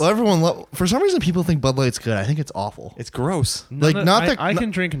class. well, everyone. For some reason, people think Bud Light's good. I think it's awful. It's gross. Like, None of- not I, that- I not-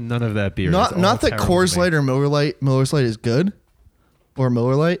 can drink none of that beer. Not It's all not that terrible Coors to me. Light or Miller's Light is good, or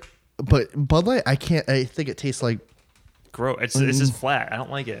Miller Light, but Bud Light I can't. I think it tastes like. Gross. It's just flat. I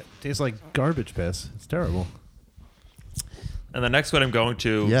don't like it. Tastes like garbage piss. It's terrible. And the next one I'm going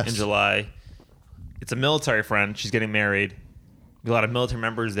to Yes. in July, it's a military friend. She's getting married. A lot of military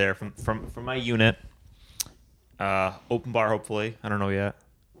members there from my unit. Open bar, hopefully. I don't know yet.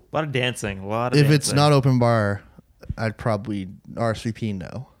 A lot of dancing. If it's not open bar, I'd probably RSVP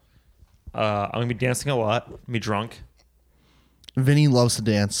no. I'm gonna be dancing a lot. I'm gonna be drunk Vinny loves to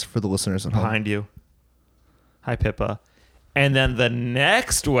dance for the listeners at home. behind you. Hi, Pippa. And then the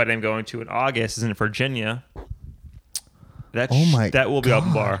next wedding I'm going to in August is in Virginia. That that will be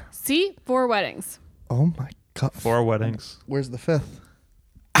open bar. See, 4 weddings. Oh my god! 4 weddings. Where's the 5th?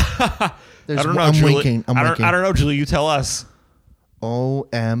 I don't know, I'm Julie. winking. I'm winking. I don't know, Julie. You tell us.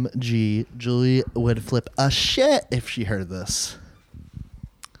 OMG, Julie would flip a shit if she heard this.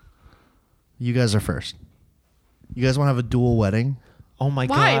 You guys are first. You guys want to have a dual wedding? Oh my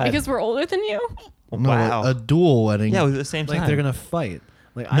Why? god. Because we're older than you? No, wow. a dual wedding. Yeah, we at the same time. Like they're gonna fight.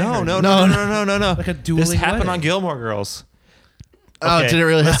 Like I No, heard- no, No, no, no. Like a This dueling happened wedding. on Gilmore Girls. Oh, Okay, did it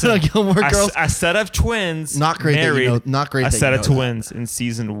really happen on Gilmore A, Girls? a set of twins. Not great that you Married know- not great A that set you of know that. twins in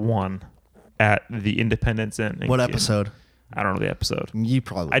season 1 at the Independence Inn. in What Keene. episode? I don't know the episode. You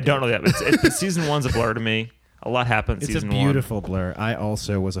probably. I don't know the episode. Season 1's a blur to me. A lot happened in It's a season beautiful blur. I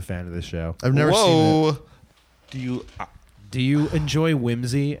also was a fan of this show. I've never seen it. Whoa. Do you Do you enjoy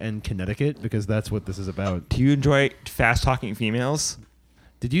whimsy and Connecticut? Because that's what this is about. enjoy fast talking females?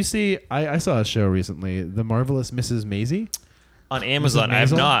 Did you see? I saw a show recently, The Marvelous Mrs. Maisie. On Amazon, I have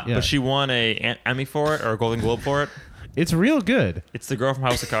Maisel? not, Yeah. but she won a Emmy for it or a Golden Globe for it. It's real good. It's the girl from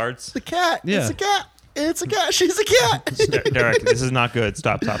House of Cards. It's a cat. Yeah. It's a cat. It's a cat. She's a cat. Derek, this is not good.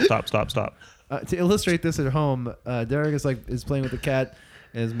 Stop. To illustrate this at home, Derek is playing with the cat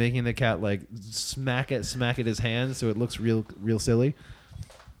and is making the cat like smack at his hand, so it looks real silly.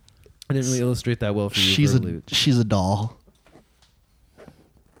 I didn't really illustrate that well for you. She's a doll.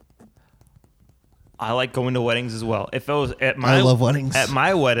 I like going to weddings as well. If it was at my I love weddings. At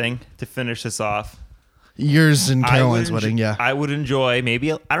my wedding, to finish this off, Yours and I Caroline's would wedding, enjoy- yeah. I would enjoy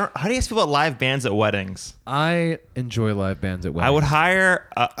maybe. I don't. How do you guys feel about live bands at weddings? I enjoy live bands at weddings. I would hire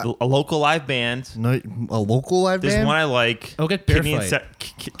a local live band. No, a local live There's band? one I like. Oh, get Bear Kidney and Fight.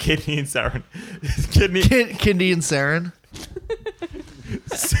 Kidney and Saren. Kidney. Kindy and Saren.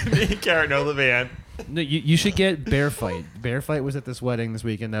 Sydney and Karen know the band. No, you should get Bear Fight. Bear Fight was at this wedding this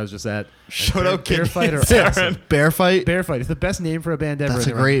weekend. That was just that. Shout Bear, out Kidney Bear Fight and are Saren. awesome. Bear fight. Bear Fight is the best name for a band ever. That's a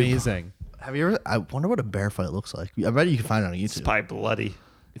They're great- amazing. Have you ever? I wonder what a bear fight looks like. I bet you can find it on It's YouTube. probably bloody.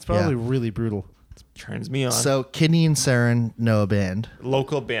 It's probably Yeah. really brutal. turns me on. So Kidney and Saren know a band.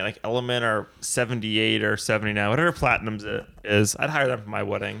 Local band like Element or 78 or 79, whatever Platinum's it is, I'd hire them for my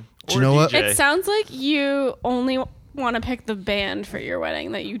wedding. Do you Or know what? DJ. It sounds like you only want to pick the band for your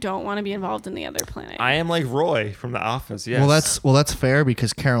wedding, that you don't want to be involved in the other planning. I am like Roy from The Office. Yes. Well, that's fair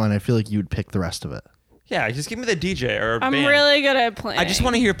because Caroline, I feel like you would pick the rest of it. yeah. Just give me the DJ or a I'm band. really good at planning. I just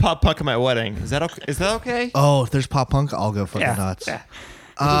want to hear pop punk at my wedding. Is that okay? Is that okay? Oh, if there's pop punk, I'll go fucking nuts. Yeah.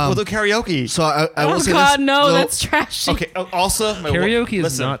 We'll do karaoke. So I will Oh say God, this, no, though- that's trashy. Okay. Also, my Karaoke is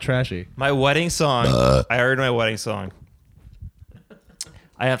listen, not trashy. my wedding song. I heard my wedding song.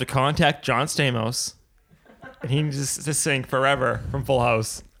 I have to contact John Stamos, and he needs to sing "Forever" from Full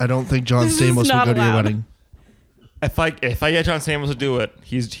House. I don't think John This is Stamos will not go to your allowed. wedding. If I get John Stamos to do it,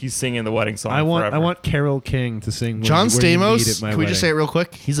 he's singing the wedding song. I Forever. want Carol King to sing. When John you, where you meet Stamos, at my can we just say it wedding. real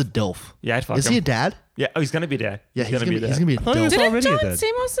quick? He's a DILF. Yeah, I'd fuck Is him. he a dad? Yeah. Oh, he's gonna be dad. Yeah, he's gonna be. dad. He's gonna be a thought he was DILF. already Didn't John dead.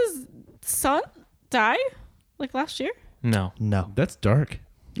 Stamos' son die like last year? No. No, That's dark.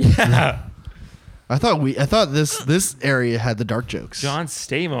 Yeah. I thought this area had the dark jokes. John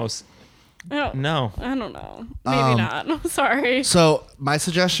Stamos. No. No. I don't know. Maybe not. I'm sorry. So my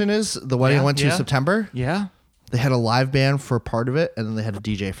suggestion is the wedding I went to in September. Yeah. They had a live band for part of it, and then they had a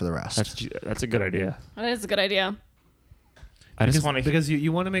DJ for the rest. That's a good idea. That is a good idea. I just want to. Because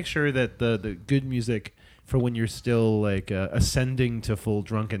you want to make sure that the good music for when you're still like ascending to full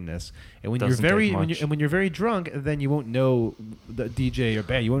drunkenness, and when Doesn't you're very take much. when you're very drunk, then you won't know the DJ or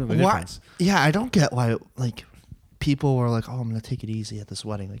band. You won't know the Why? difference. Yeah, I don't get why like people were like, "Oh, I'm gonna take it easy at this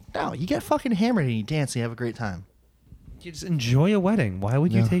wedding." Like, no, you get fucking hammered and you dance and you have a great time. You just enjoy a wedding. Why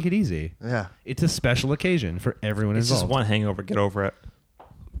would you Yeah. take it easy? Yeah, It's a special occasion for everyone It's involved. just one hangover. Get over it.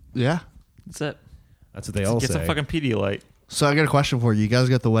 yeah. That's it. That's what they all Get say. some fucking Pedialyte. So I got a question for you. You guys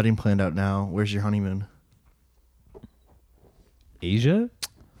got the wedding planned out now. Where's your honeymoon? Asia?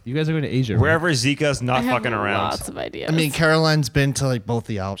 You guys are going to Asia, right? Wherever Zika's I not have fucking around. lots of ideas. I mean, Caroline's been to like both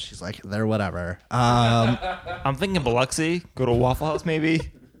the Alps. She's like, they're whatever. I'm thinking Biloxi. Go to Waffle House maybe.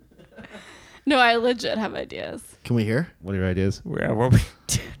 no, I legit have ideas. Can we hear? What are your ideas? Where we?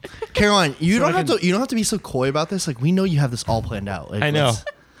 Caroline, you So don't I have to. You don't have to be so coy about this. Like, we know you have this all planned out. Like, I know.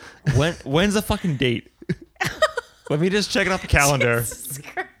 let's- When's the fucking date? Let me just check it off the calendar. Jesus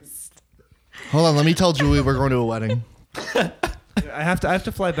Christ. Hold on. Let me tell Julie we're going to a wedding. I have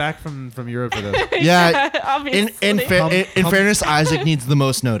to fly back from Europe for this. Yeah. Obviously. In fairness, Isaac needs the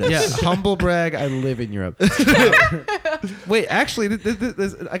most notice. Yeah, humble brag. I live in Europe. Wait, actually,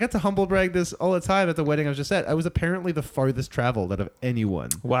 this, I got to humble brag this all the time at the wedding I was just at. I was apparently the farthest traveled out of anyone,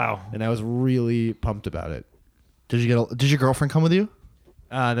 Wow. and I was really pumped about it. Did your girlfriend come with you?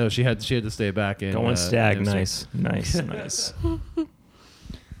 No, she had to stay back in. Going stag. in Amsterdam. Nice.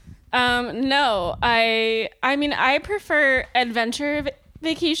 No, I mean, I prefer adventure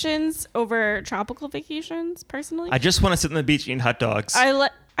vacations over tropical vacations personally. I just want to sit on the beach eating hot dogs. I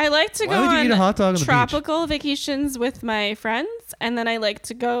like to Why go would you on eat a hot dog on the beach? tropical vacations with my friends, and then I like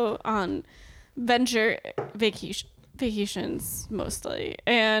to go on venture vacations mostly.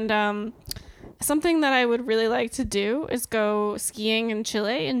 And something that I would really like to do is go skiing in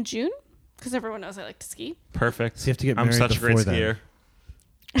Chile in June, because everyone knows I like to ski. Perfect. So you have to get I'm married such a great before then.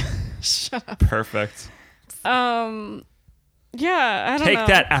 skier. Shut up. Perfect. Yeah, I don't Take know.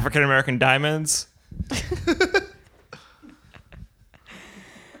 that, African American diamonds.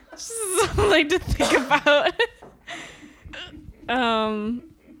 Something to think about.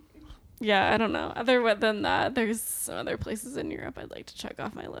 Yeah, I don't know. Other than that, there's some other places in Europe I'd like to check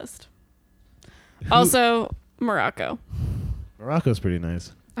off my list. Also, Morocco. Morocco's pretty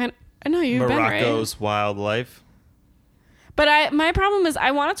nice. I know you've been, right? Morocco's wildlife. But my problem is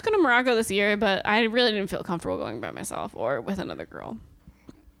I wanted to go to Morocco this year, but I really didn't feel comfortable going by myself or with another girl.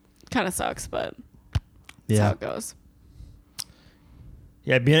 Kind of sucks, but that's how it goes.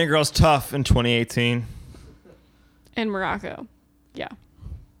 Yeah, being a girl's tough in 2018. In Morocco. Yeah.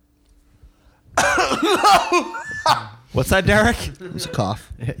 What's that, Derek? It was a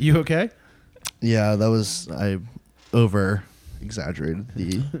cough. You okay? Yeah, I over exaggerated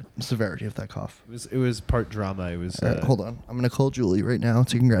the severity of that cough. It was part drama. It was. Hold on. I'm going to call Julie right now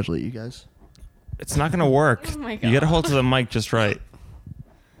to congratulate you guys. It's not going to work. Oh my You God. got to hold to the mic just right.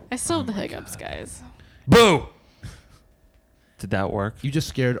 I still have the hiccups, guys. Boo! Did that work? You just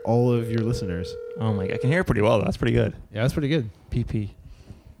scared all of your listeners. Oh my God. I can hear it pretty well, though. That's pretty good. Yeah, that's pretty good. PP.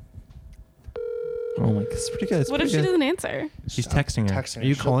 Oh my God. It's pretty good. It's What if pretty she good. doesn't answer? She's texting her. Texting Are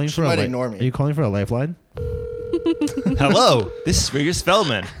you calling for a might li- ignore me. Are you calling for a lifeline? Hello, this is Regis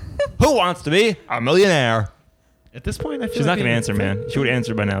Feldman. Who wants to be a millionaire? At this point, I feel She's not like going to answer, man. She would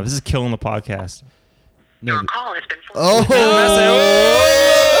answer by now. This is killing the podcast. No, Your call has been Oh!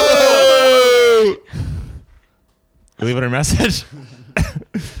 you. You leaving her a message?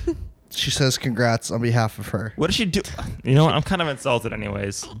 She says congrats on behalf of her. What does she do? You know what? I'm kind of insulted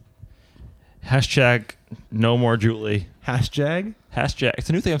anyways. Hashtag no more Julie. Hashtag. Hashtag. It's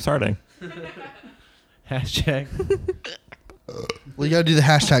a new thing I'm starting. Hashtag. Well, you gotta do the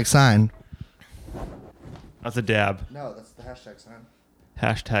hashtag sign. That's a dab. No, that's the hashtag sign.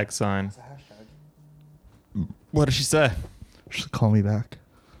 Hashtag sign. It's a hashtag. What does she say? Just call me back.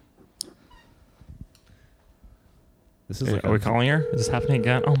 This is like Are we calling her? Is this happening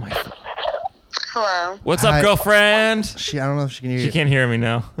again? Oh my. Hello. What's Hi. up, girlfriend? I don't know if she can hear you. She can't hear me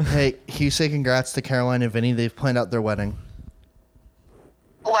now. Hey, can you say congrats to Caroline and Vinny? They've planned out their wedding.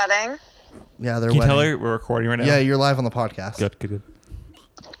 Wedding. Yeah, their Can you wedding. tell her we're recording right now? Yeah, you're live on the podcast. Good.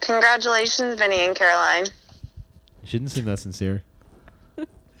 Congratulations, Vinny and Caroline. She didn't seem that sincere.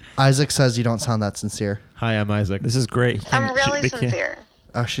 Isaac says you don't sound that sincere. Hi, I'm Isaac. This is great. I'm really They can't- sincere.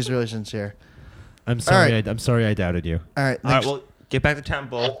 Oh, she's really sincere. I'm sorry. right. I'm sorry I doubted you. All right. All right, Thanks. well, get back to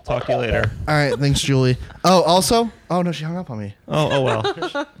temple. Talk to you later. All right. Thanks, Julie. Oh, also. Oh no, she hung up on me. Oh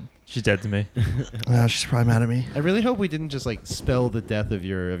well. She's dead to me. Oh, she's probably mad at me. I really hope we didn't just like spell the death of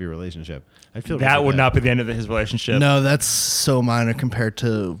your relationship. I feel That really would bad. not be the end of his relationship. No, that's so minor compared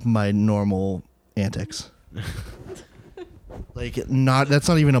to my normal antics. That's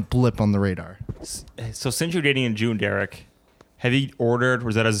not even a blip on the radar. So since you're dating in June, Derek, have you ordered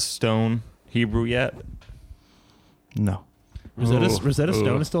Rosetta Stone Hebrew yet? No. Rosetta Ooh.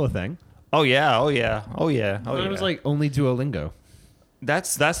 Stone is still a thing. Oh yeah. It was like only Duolingo.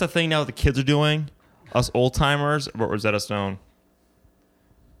 That's the thing now the kids are doing. Us old timers about Rosetta Stone.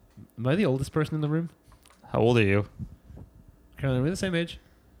 Am I the oldest person in the room? How old are you? Caroline, we're the same age.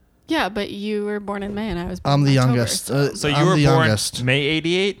 Yeah, but you were born in May and I was born I'm in the October, youngest. So you I'm were the born youngest. May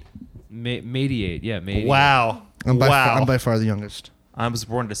 '88. May 88. Yeah, May 88. Wow. I'm wow. by far the youngest. I was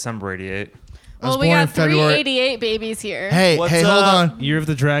born December '88. I was Well, we born got in February. 388 babies here. Hey, What's hold up? on. Year of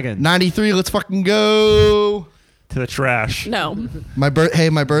the Dragon. 93. Let's fucking go. To the trash. No. My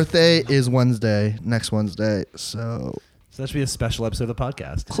birthday is Wednesday. Next Wednesday. So So that should be a special episode of the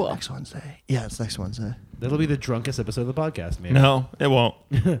podcast. Cool. next Wednesday. Yeah, it's next Wednesday. That'll be the drunkest episode of the podcast, maybe. No, it won't.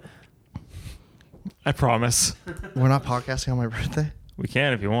 I promise. We're not podcasting on my birthday. We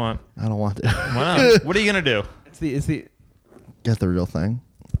can if you want. I don't want to. Why not? What are you gonna do? It's the Get the real thing.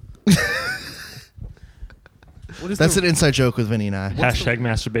 what is That's the, an inside joke with Vinny and I. Hashtag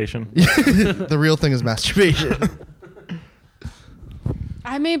masturbation. The real thing is masturbation.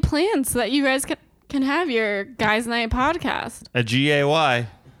 I made plans so that you guys can have your Guys Night podcast. A GAY.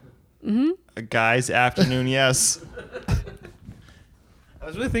 A guy's afternoon. Yes. I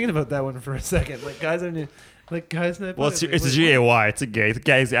was really thinking about that one for a second. Like guys are like guys night. Well, it's a GAY. It's a gay. It's a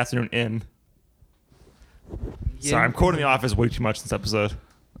guy's afternoon in. Sorry, I'm quoting The Office way too much this episode.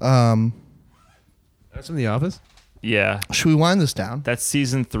 That's from The Office. Yeah, Should we wind this down? that's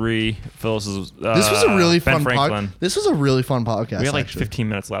season 3. Phyllis's. This was a really Ben fun Franklin. This was a really fun podcast. We have like actually. 15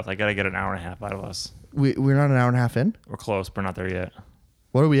 minutes left. I gotta get an hour and a half out of us. We're not an hour and a half in. We're close, but not there yet.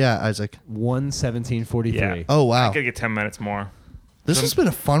 What are we at, Isaac? 1:17:43. Yeah. Oh I wow, gotta get 10 minutes more. this has been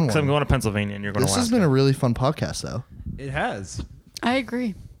a fun Because I'm one. going to Pennsylvania and you're going to This has Alaska. been a really fun podcast, though. It has. I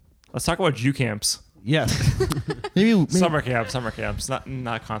agree. Let's talk about Jew camps. Yes. Maybe Summer camps,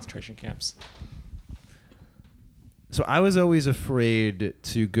 not concentration camps. So I was always afraid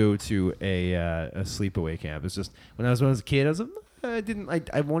to go to a sleepaway camp. It's just when I was a kid,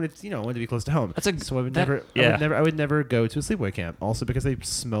 I wanted to be close to home. So I would never go to a sleepaway camp. Also because they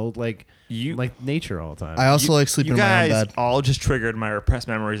smelled like nature all the time. I also like sleeping You in my own guys bed. all just triggered my repressed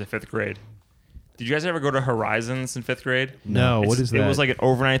memories of 5th grade. Did you guys ever go to Horizons in 5th grade? No, what is that? It was like an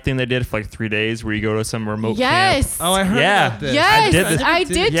overnight thing they did for like 3 days where you go to some remote Yes. camp. Oh, I heard Yeah. about this. Yes, I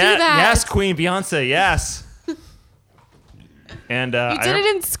did do that. Yes, Queen Beyonce, yes. And You did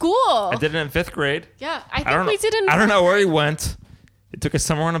it in school. I did it in 5th grade. Yeah, I I don't think we did it in I don't know where he went. It took us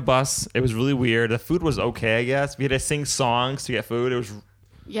somewhere on a bus. It was really weird. The food was okay, I guess. We had to sing songs to get food. It was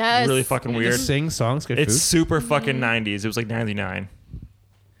Yes. really fucking You weird. just sing songs, get It's food. super fucking 90s. It was like 99.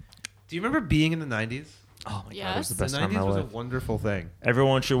 Do you remember being in the 90s? Oh my god, it Yes. was the The best time of 90s my was a life. wonderful thing.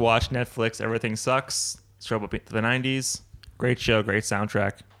 Everyone should watch Netflix. Everything Sucks. Show up to the 90s. Great show, great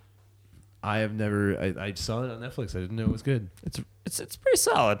soundtrack. I have never. I saw it on Netflix. I didn't know it was good. It's pretty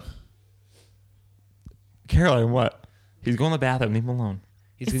solid. Caroline, what? He's going to the bathroom. Leave him alone.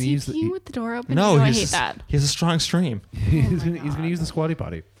 He's Is gonna he use the. peeing with the door open? No, I he's hate just- that. He has a strong stream he's gonna use the squatty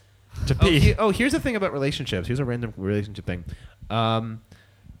potty. to pee. Here's the thing about relationships. Here's a random relationship thing.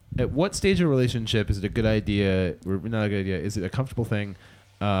 At what stage of a relationship is it a good idea, or not a good idea? Is it a comfortable thing,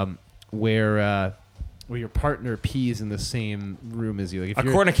 where where your partner pees in the same room as you. Like if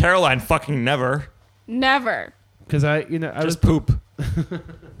According to Caroline, fucking never. Never. because I was Just poop.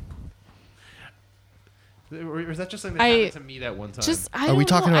 Or is that just something that I- happened to me that one time? I Are we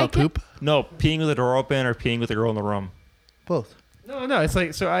don't know, talking I about get- poop? No, peeing with the door open or peeing with the girl in the room. Both. No, it's like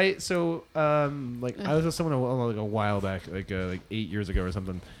I was with someone like a while back, like 8 years ago or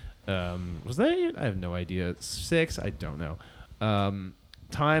something. Was that 8? I have no idea. 6? I don't know.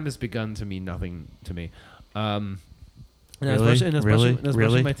 Time has begun to mean nothing to me. And I was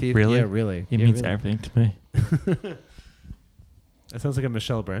brushing my teeth. Yeah, really. It Yeah, means really. everything to me. That sounds like a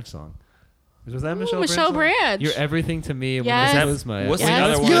Michelle Branch song. Was that Ooh, Michelle Michelle Branch? Branch. You're everything to me. Yes. When I close my What's eyes. the Yes.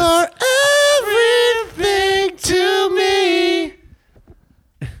 other one? You're everything to me.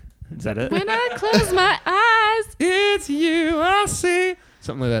 Is that it? When I close my eyes. It's you I see.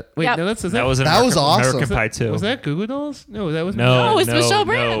 Something like that. Wait, Yep. no, that's That was That was awesome. American Pie 2. Was that Goo Goo Dolls? No, that was No, No, it's Michelle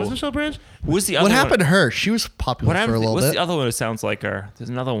Branch. That was no. Michelle Branch. Who was the other What one? happened to her? She was popular What for a happened? little What's bit. the other one who sounds like her? There's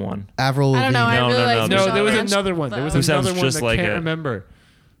another one. Avril I don't know. Lavigne. I No, really no, like no. No, Michelle there was Branch, another one. There was though. Who sounds another one just that like can't it. remember.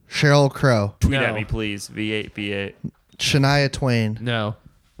 Sheryl Crow. Tweet No. at me, please. V8, V8. Shania Twain. No.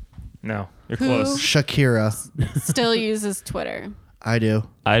 No, you're Who? close. Shakira. Still uses Twitter. I do.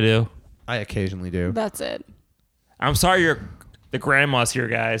 I do. I occasionally do. That's it. I'm sorry you're the grandma's here,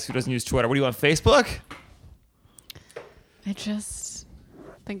 guys, who doesn't use Twitter. What do you want, Facebook? I just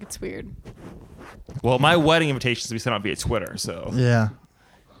think it's weird. Well, my wedding invitations will be sent out via Twitter, so. Yeah.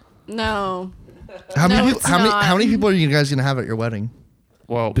 No. How many No, people? it's How many? not. How many people are you guys gonna have at your wedding?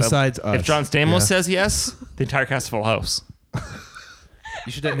 Well, Besides if us. John Stamos Yeah. says yes, the entire cast of Full House.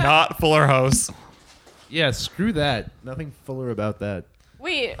 You should Not Fuller House. Yeah, screw that. Nothing fuller about that.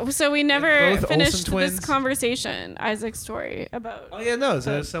 Wait, so we never Both finished Olsen twins? this conversation, Isaac's story about. Oh yeah, no.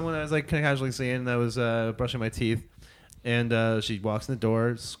 So someone I was like kind of casually seeing. I was brushing my teeth, and she walks in the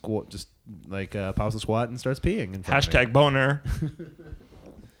door, just like pops a squat and starts peeing. In front of me. Hashtag boner.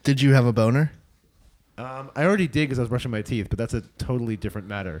 Did you have a boner? I already did because I was brushing my teeth, but that's a totally different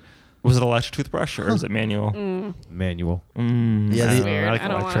matter. Was it electric toothbrush or is it manual? Manual. Yeah, I the- don't know. Weird. I like I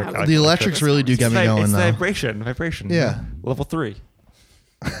don't electric. wanna- I like The electric. electrics really do get me going It's though. vibration. Yeah. Level 3.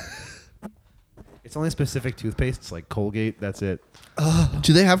 It's only specific toothpastes like Colgate. That's it.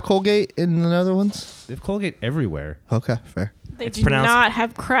 Do they have Colgate in the Netherlands? They have Colgate everywhere. Okay, fair. They It's do pronounced- not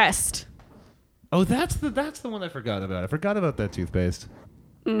have Crest. Oh, that's the one I forgot about. I forgot about that toothpaste.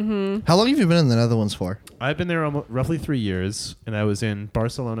 How long have you been in the Netherlands for? I've been there roughly 3 years, and I was in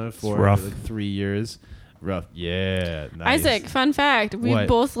Barcelona for rough. like 3 years. Rough, yeah. Nice. Isaac, fun fact: we What?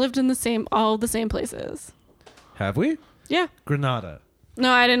 both lived in all the same places. Have we? Yeah. Granada.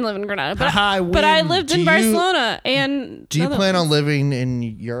 No, I didn't live in Granada, but Haha, I but I win. lived Do in you- Barcelona and. Do you plan on Netherlands. living in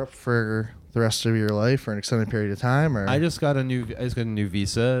Europe for the rest of your life for an extended period of time? Or I just got a new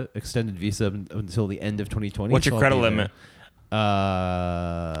visa, extended visa until the end of 2020. What's your so I'll credit be there. limit?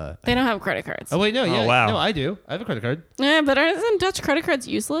 They don't have credit cards. Oh wait, no, yeah, wow. no, I do. I have a credit card. Yeah, but aren't Dutch credit cards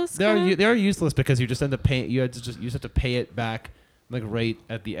useless? They are useless because you just end up paying. You just have to pay it back like right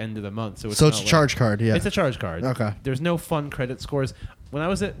at the end of the month. So it's so it's not a like- charge card. Yeah. It's a charge card. Okay. There's no fun credit scores. When I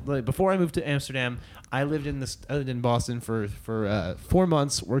was before I moved to Amsterdam, I lived in Boston for 4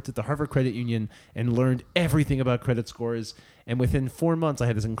 months. Worked at the Harvard Credit Union and learned everything about credit scores. And within 4 months, I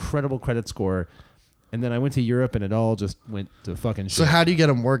had this incredible credit score. And then I went to Europe, and it all just went to fucking shit. So how do you get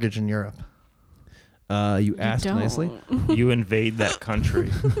a mortgage in Europe? You asked don't. nicely. You invade that country.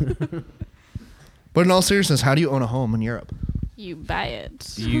 But in all seriousness, how do you own a home in Europe? You buy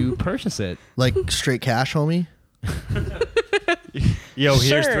it. You purchase it. Like straight cash, homie? Yo,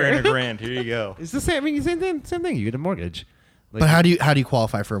 here's Sure. 300 grand. Here you go. It's the same. I mean, same thing. You get a mortgage. Like, But how do you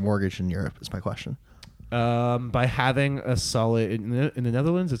qualify for a mortgage in Europe? Is my question. by having a solid in the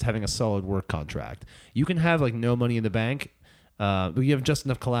Netherlands, it's having a solid work contract. You can have like no money in the bank, but you have just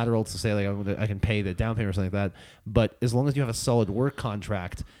enough collateral to say like I can pay the down payment or something like that. But as long as you have a solid work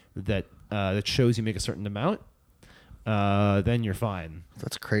contract that that shows you make a certain amount, then you're fine.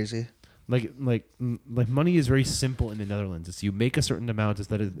 That's crazy. Like money is very simple in the Netherlands. It's you make a certain amount.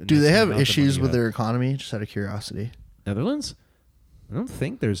 Do they have issues with their economy? Just out of curiosity. Netherlands? I don't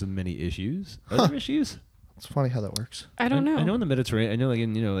think there's many issues. Are there issues? It's funny how that works. I don't know. I know in the Mediterranean. I know like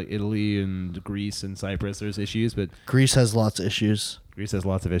in like Italy and Greece and Cyprus, there's issues, but Greece has lots of issues. Greece has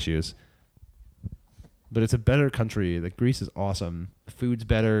lots of issues. But it's a better country. Like Greece is awesome. The food's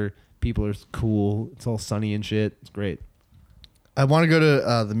better. People are cool. It's all sunny and shit. It's great. I want to go to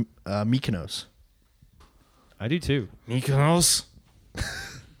the Mykonos. I do too. Mykonos?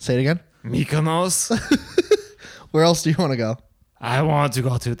 Say it again. Mykonos? Where else do you want to go? I want to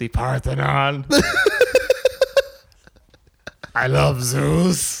go to the Parthenon. I love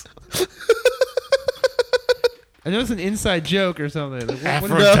Zeus. I know it's an inside joke or something. Like,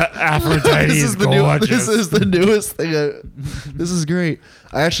 Aphrodite This is is the gorgeous. This is the newest thing. This is great.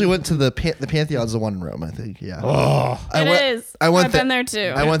 I actually went to the Pantheon's the one in Rome. I think. Yeah. Oh, I It went, is. I went I've been there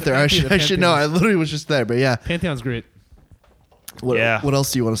too. I went there. I should know. I literally was just there. But yeah. Pantheon's great. What, Yeah. What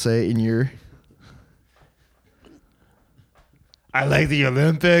else do you want to say in your? I like the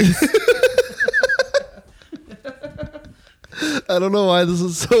Olympics. I don't know why this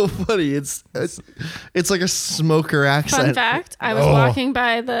is so funny. It's like a smoker accent. Fun fact: I was Oh. walking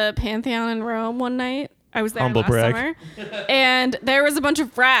by the Pantheon in Rome one night. I was there Humble last brag. summer, and there was a bunch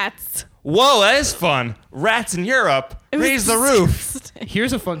of rats. Whoa, that is fun. Rats in Europe. It was Raise the roof. disgusting.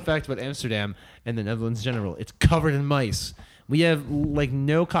 Here's a fun fact about Amsterdam and the Netherlands in general. It's covered in mice. We have like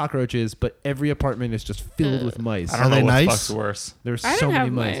no cockroaches, but every apartment is just filled with mice. I don't Are know they what nice? the fuck's worse. There's I so don't many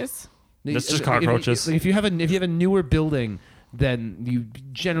have mice. mice. That's just If- cockroaches. If you have a newer building, then you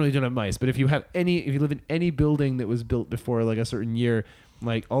generally don't have mice. But if you live in any building that was built before like a certain year,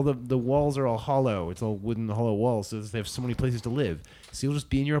 like all the walls are all hollow. It's all wooden hollow walls, so they have so many places to live. So you'll just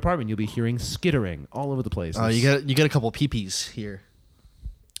be in your apartment. You'll be hearing skittering all over the place. Oh, you get a couple peepees here.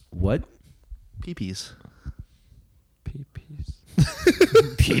 what? Peepees.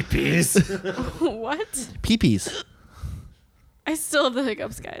 Peepees. What? Peepees. I still have the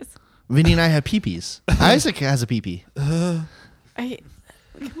hiccups, guys. Vinny and I have peepees. Isaac has a peepee.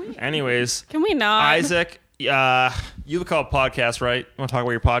 Anyways, Can we not? Isaac, you have a podcast, right? You want to talk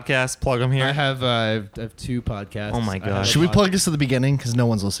about your podcast? Plug them here. I have 2 podcasts. Oh my I God. have Should we a plug this at the beginning? Because no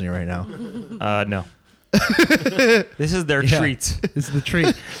one's listening right now. No. This is their Yeah. treat. This is the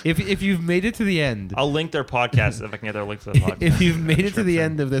treat. If you've made it to the end, I'll link their podcast if I can get their link to the podcast. if you've made it to the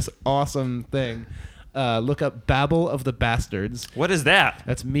end of this awesome thing, look up Babble of the Bastards. What is that?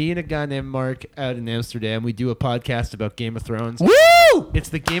 That's me and a guy named Mark out in Amsterdam. We do a podcast about Game of Thrones. Woo! It's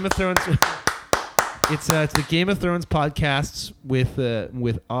the Game of Thrones. It's the Game of Thrones podcasts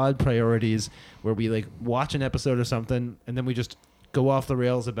with odd priorities, where we like watch an episode or something, and then we just go off the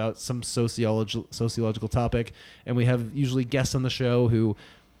rails about some sociological topic, and we have usually guests on the show who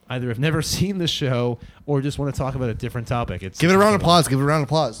either have never seen the show or just want to talk about a different topic. Give it a round of applause. Give it a round of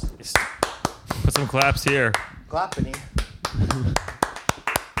applause. Put some claps here. Clap, Vinny.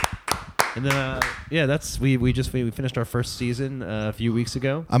 And then we finished our first season a few weeks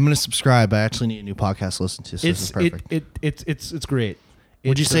ago. I'm gonna subscribe. I actually need a new podcast to listen to. So this is perfect. It's great.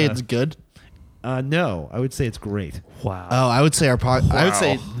 Would you say it's good? No, I would say it's great. Wow. Oh, I would say I would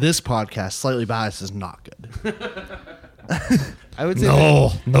say Wow. this podcast, Slightly Biased, is not good. I would say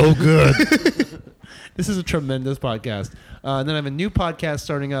no good. this is a tremendous podcast. And then I have a new podcast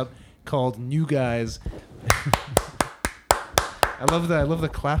starting up called New Guys. I love the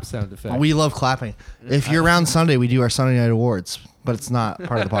clap sound effect. We love clapping. If you're around Sunday, we do our Sunday Night Awards, but it's not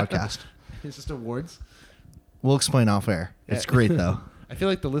part of the podcast. It's just awards. We'll explain off air. It's great though. I feel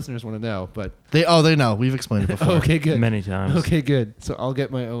like the listeners want to know, but They know. We've explained it before. okay, good. Many times. Okay, good. So I'll get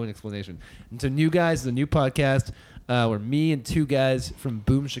my own explanation. And so New Guys is a new podcast where me and 2 guys from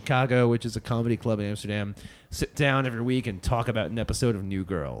Boom Chicago, which is a comedy club in Amsterdam, sit down every week and talk about an episode of New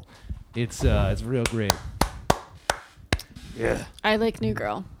Girl. It's real great. Yeah. I like New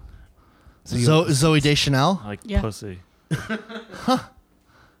Girl. Zoe Deschanel. I like Yeah. pussy.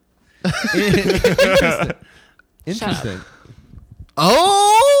 Interesting.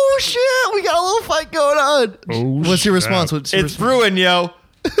 Oh shit! We got a little fight going on. Oh, What's your shit. response? What's your It's brewing, yo.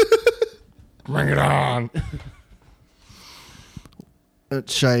 Bring it on.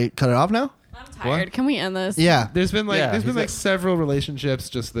 Should I cut it off now? I'm tired. Can we end this? Yeah. There's been Yeah, there's been he's like several relationships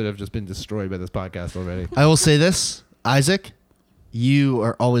just that have just been destroyed by this podcast already. I will say this, Isaac, you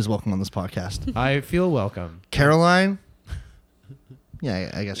are always welcome on this podcast. I feel welcome. Caroline.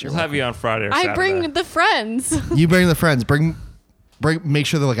 Yeah, I guess you're We'll have welcome. you on Friday or I Saturday. bring the friends. You bring the friends. Bring. Make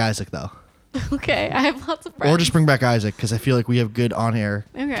sure they're like Isaac though, Okay, I have lots of friends. or just bring back Isaac because I feel like we have good on-air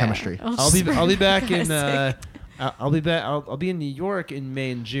Okay. chemistry. I'll be back in Isaac. I'll be back. I'll be in New York in May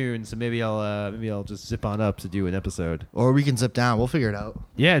and June, so maybe I'll just zip on up to do an episode. Or we can zip down. We'll figure it out.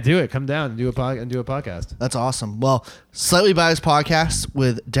 Yeah, do it. Come down and do a podcast. That's awesome. Well, Slightly Biased podcast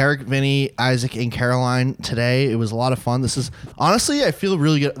with Derek, Vinny, Isaac, and Caroline today. It was a lot of fun. This is honestly, I feel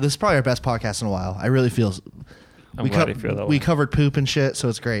really good. This is probably our best podcast in a while. I really feel. I'm glad you feel that we way. covered poop and shit, so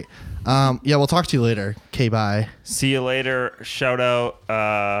it's great. Yeah, we'll talk to you later. Okay, bye. See you later. Shout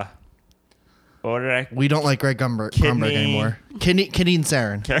out. What did I? We don't like Greg Grumberg Kidney. anymore. Kidney and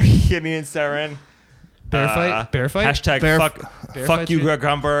Saren. Kidney and Saren. Bear fight? Bear fight? Hashtag Bear- fuck Bear fuck fight you, shit? Greg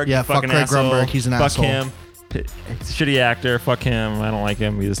Grumberg. Yeah, you fuck fucking Greg asshole. Grumberg. He's an fuck asshole. him. Shitty actor. Fuck him. I don't like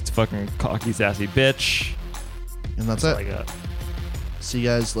him. He's just a fucking cocky, sassy bitch. And that's That's all I it. got. See you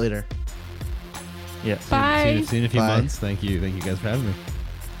guys later. Yeah. Bye. See you in a few Bye. months. Thank you guys for having me.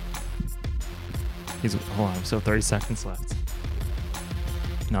 Hold on. So 30 seconds left.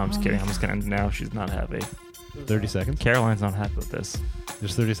 No, I'm just kidding. I'm just gonna end it now. She's not happy. 30 seconds. Caroline's not happy with this.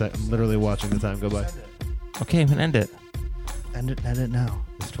 Just 30 seconds. I'm literally watching the time go by. Okay, I'm gonna end it. End it now.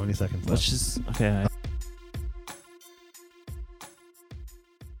 It's 20 seconds Let's left. just. Okay.